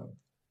 uh,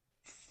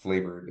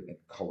 flavored and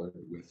colored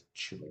with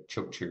like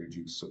choke cherry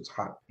juice. So it's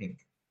hot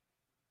pink.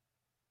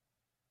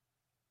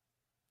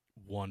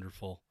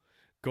 Wonderful.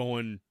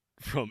 Going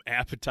from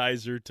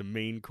appetizer to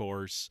main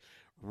course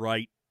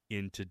right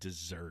into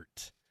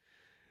dessert.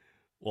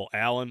 Well,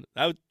 Alan,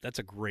 that's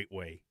a great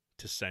way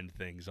to send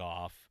things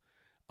off.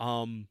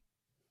 Um,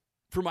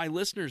 for my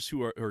listeners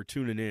who are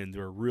tuning in,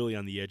 they're really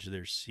on the edge of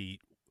their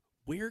seat.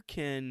 Where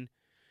can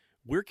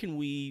where can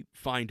we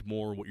find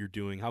more what you're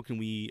doing? How can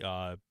we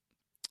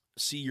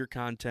see your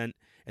content?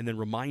 And then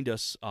remind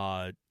us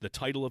the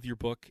title of your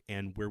book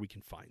and where we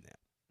can find that.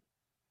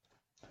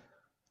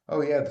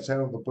 Oh yeah, the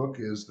title of the book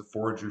is The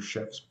Forager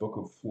Chef's Book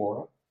of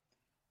Flora.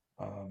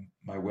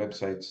 My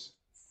website's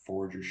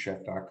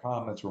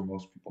foragerchef.com. That's where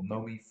most people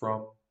know me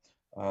from.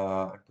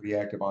 I'm pretty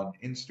active on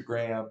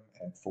Instagram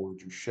at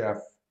Forager Chef.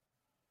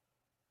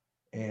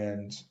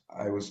 And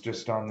I was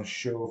just on the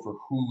show for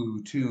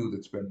Hulu too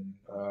that's been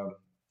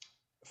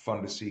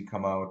fun to see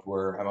come out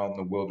where I'm out in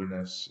the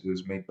wilderness. It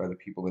was made by the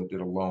people that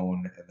did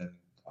Alone, and then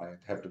I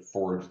have to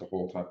forage the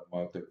whole time I'm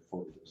out there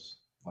for this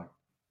like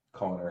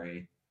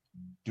culinary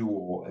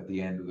duel at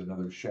the end with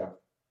another chef.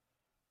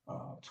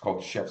 It's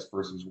called Chefs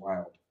versus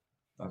Wild.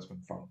 That's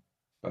been fun,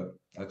 but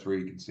that's where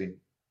you can see.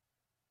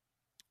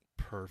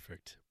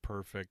 Perfect.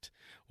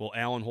 Well,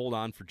 Alan, hold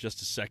on for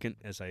just a second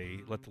as I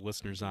let the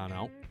listeners on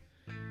out.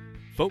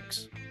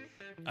 Folks,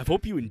 I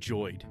hope you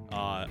enjoyed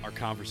our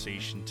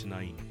conversation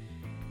tonight.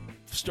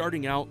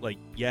 Starting out,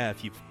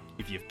 if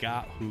you've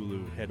got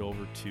Hulu, head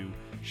over to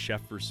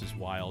Chef versus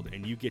Wild,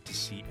 and you get to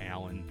see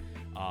Alan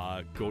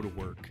go to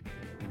work,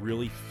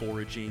 really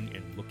foraging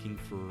and looking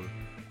for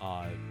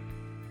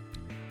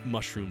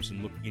mushrooms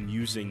and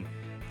using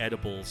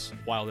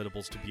wild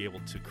edibles, to be able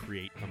to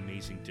create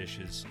amazing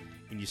dishes.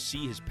 And you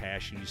see his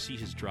passion, you see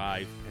his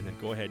drive, and then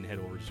go ahead and head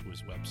over to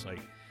his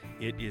website.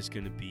 It is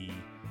going to be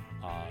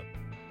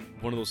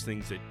one of those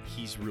things that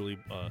he's really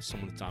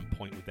someone that's on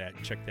point with that.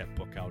 Check that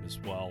book out as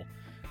well.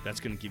 That's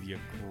going to give you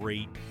a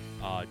great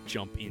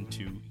jump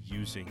into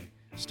using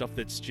stuff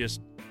that's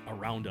just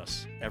around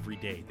us every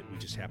day that we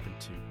just happen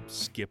to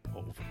skip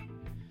over.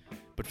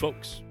 But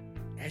folks,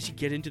 as you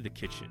get into the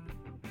kitchen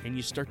and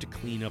you start to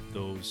clean up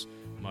those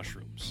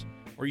mushrooms,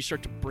 or you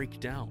start to break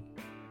down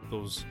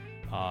those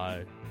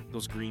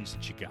greens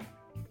that you got,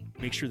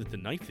 make sure that the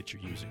knife that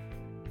you're using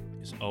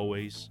is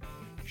always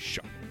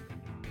sharp.